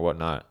direction or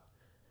whatnot.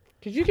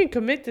 Because you can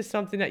commit to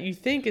something that you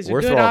think is a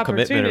good throwing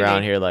opportunity. Commitment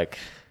around here, like.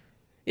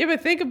 Yeah,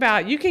 but think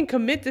about it. You can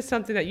commit to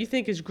something that you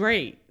think is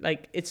great.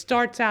 Like, it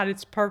starts out,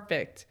 it's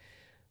perfect.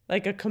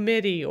 Like a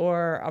committee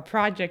or a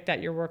project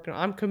that you're working on.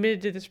 I'm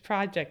committed to this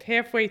project.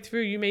 Halfway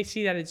through, you may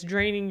see that it's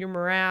draining your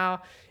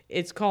morale.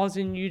 It's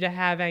causing you to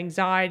have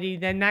anxiety.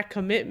 Then that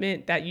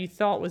commitment that you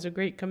thought was a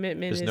great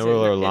commitment is no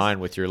longer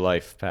aligned with your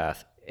life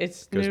path.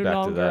 It's no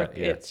longer,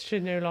 it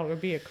should no longer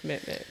be a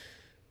commitment.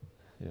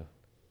 Yeah.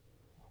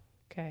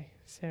 Okay,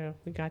 so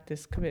we got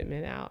this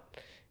commitment out.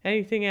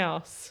 Anything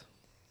else?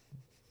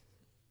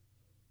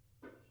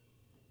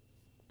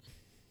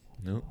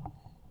 Nope.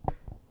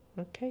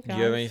 Okay, guys. Do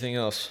you have anything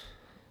else?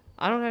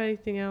 I don't have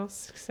anything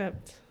else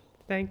except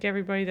thank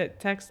everybody that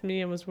texted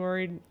me and was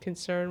worried,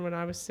 concerned when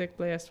I was sick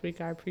last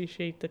week. I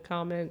appreciate the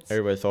comments.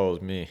 Everybody thought it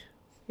was me.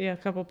 Yeah, a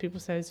couple of people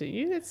said, is it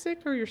you that's sick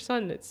or your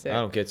son that's sick? I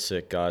don't get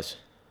sick, guys.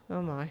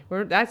 Oh, my.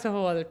 That's a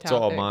whole other topic. It's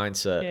all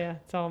mindset. Yeah,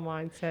 it's all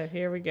mindset.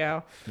 Here we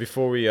go.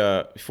 Before we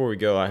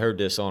go, I heard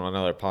this on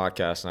another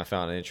podcast, and I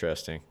found it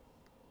interesting.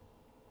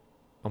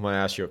 I'm going to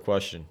ask you a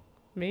question.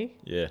 Me?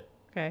 Yeah.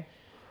 Okay.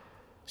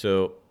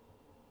 So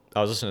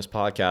I was listening to this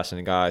podcast, and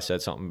the guy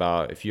said something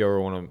about if you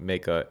ever want to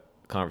make a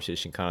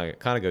conversation kind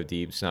of go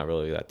deep. It's not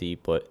really that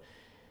deep, but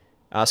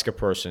ask a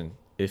person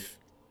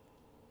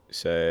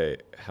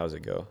how's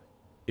it go?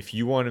 If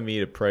you wanted me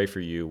to pray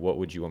for you, what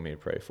would you want me to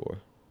pray for?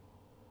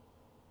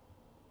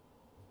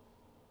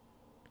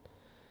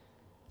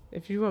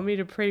 If you want me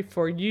to pray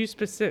for you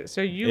specific,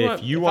 so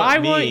I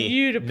want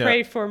you to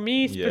pray for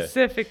me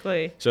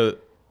specifically. Yeah. So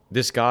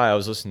this guy I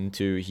was listening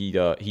to,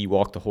 he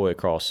walked the whole way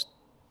across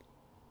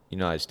the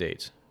United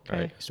States. Okay.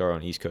 Right, he started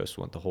on the East Coast,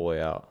 went the whole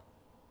way out.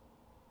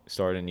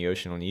 Started in the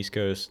ocean on the East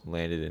Coast,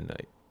 landed in the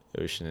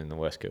ocean in the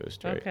West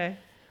Coast. Right. Okay.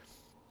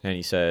 And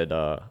he said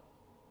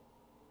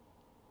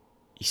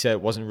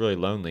it wasn't really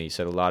lonely. He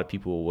said a lot of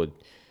people would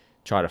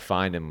try to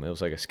find him. It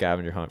was like a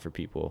scavenger hunt for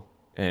people.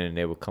 And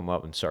they would come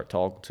up and start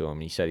talking to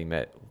him. He said he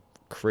met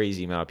a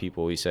crazy amount of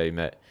people. He said he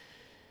met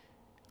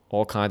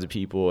all kinds of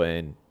people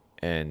and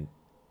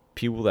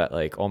people that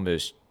like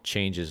almost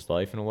changed his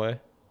life in a way.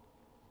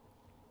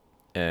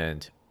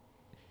 And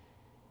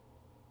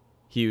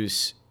he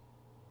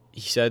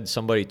said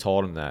somebody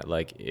told him that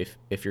like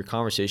if your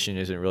conversation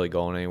isn't really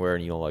going anywhere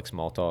and you don't like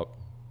small talk,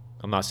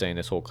 I'm not saying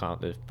this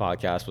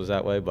podcast was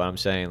that way, but I'm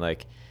saying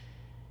like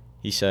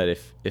he said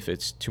if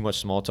it's too much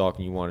small talk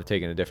and you want to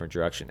take it in a different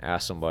direction,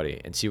 ask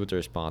somebody and see what their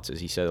response is.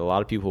 He said a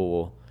lot of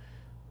people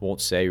won't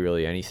say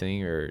really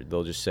anything, or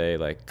they'll just say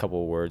like a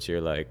couple of words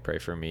here like pray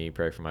for me,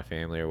 pray for my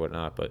family or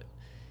whatnot. But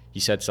he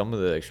said some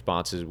of the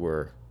responses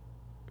were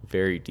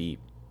very deep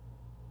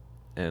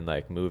and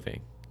like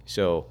moving.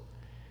 So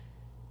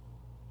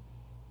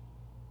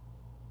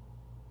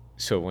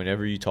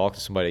whenever you talk to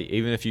somebody,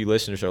 even if you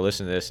listeners are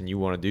listening to this and you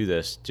want to do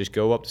this, just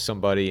go up to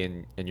somebody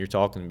and you're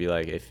talking and be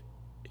like,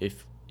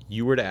 if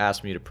you were to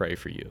ask me to pray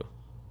for you,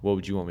 what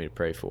would you want me to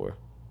pray for?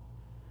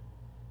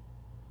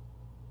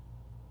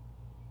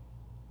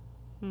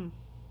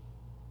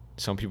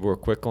 Some people were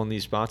quick on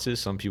these responses.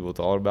 Some people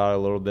thought about it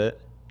a little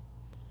bit.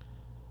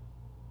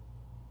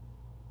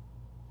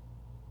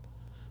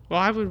 Well,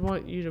 I would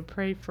want you to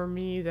pray for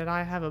me that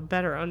I have a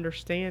better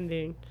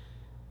understanding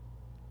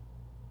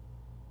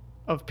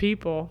of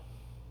people.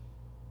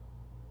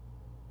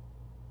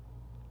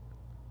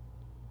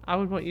 I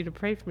would want you to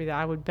pray for me that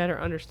I would better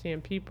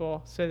understand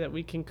people so that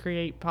we can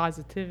create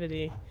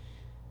positivity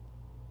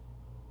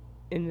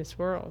in this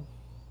world.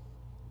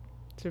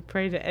 To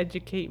pray to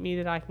educate me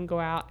that I can go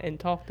out and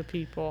talk to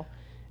people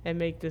and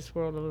make this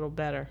world a little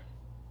better.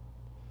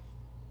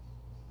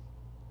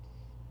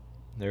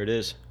 There it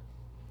is.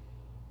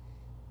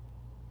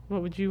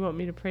 What would you want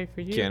me to pray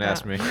for you Can't about?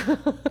 ask me.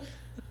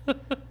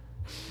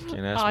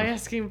 Can't ask I'll me.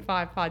 ask him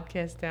 5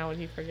 podcasts down when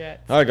he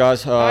forgets. All right,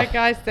 guys. All right,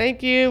 guys.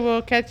 Thank you.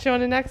 We'll catch you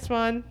on the next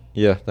one.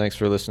 Yeah, thanks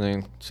for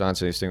listening. Science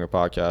City Stinger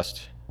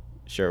podcast.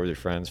 Share it with your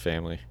friends,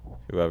 family,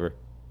 whoever.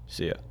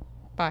 See ya.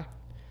 Bye.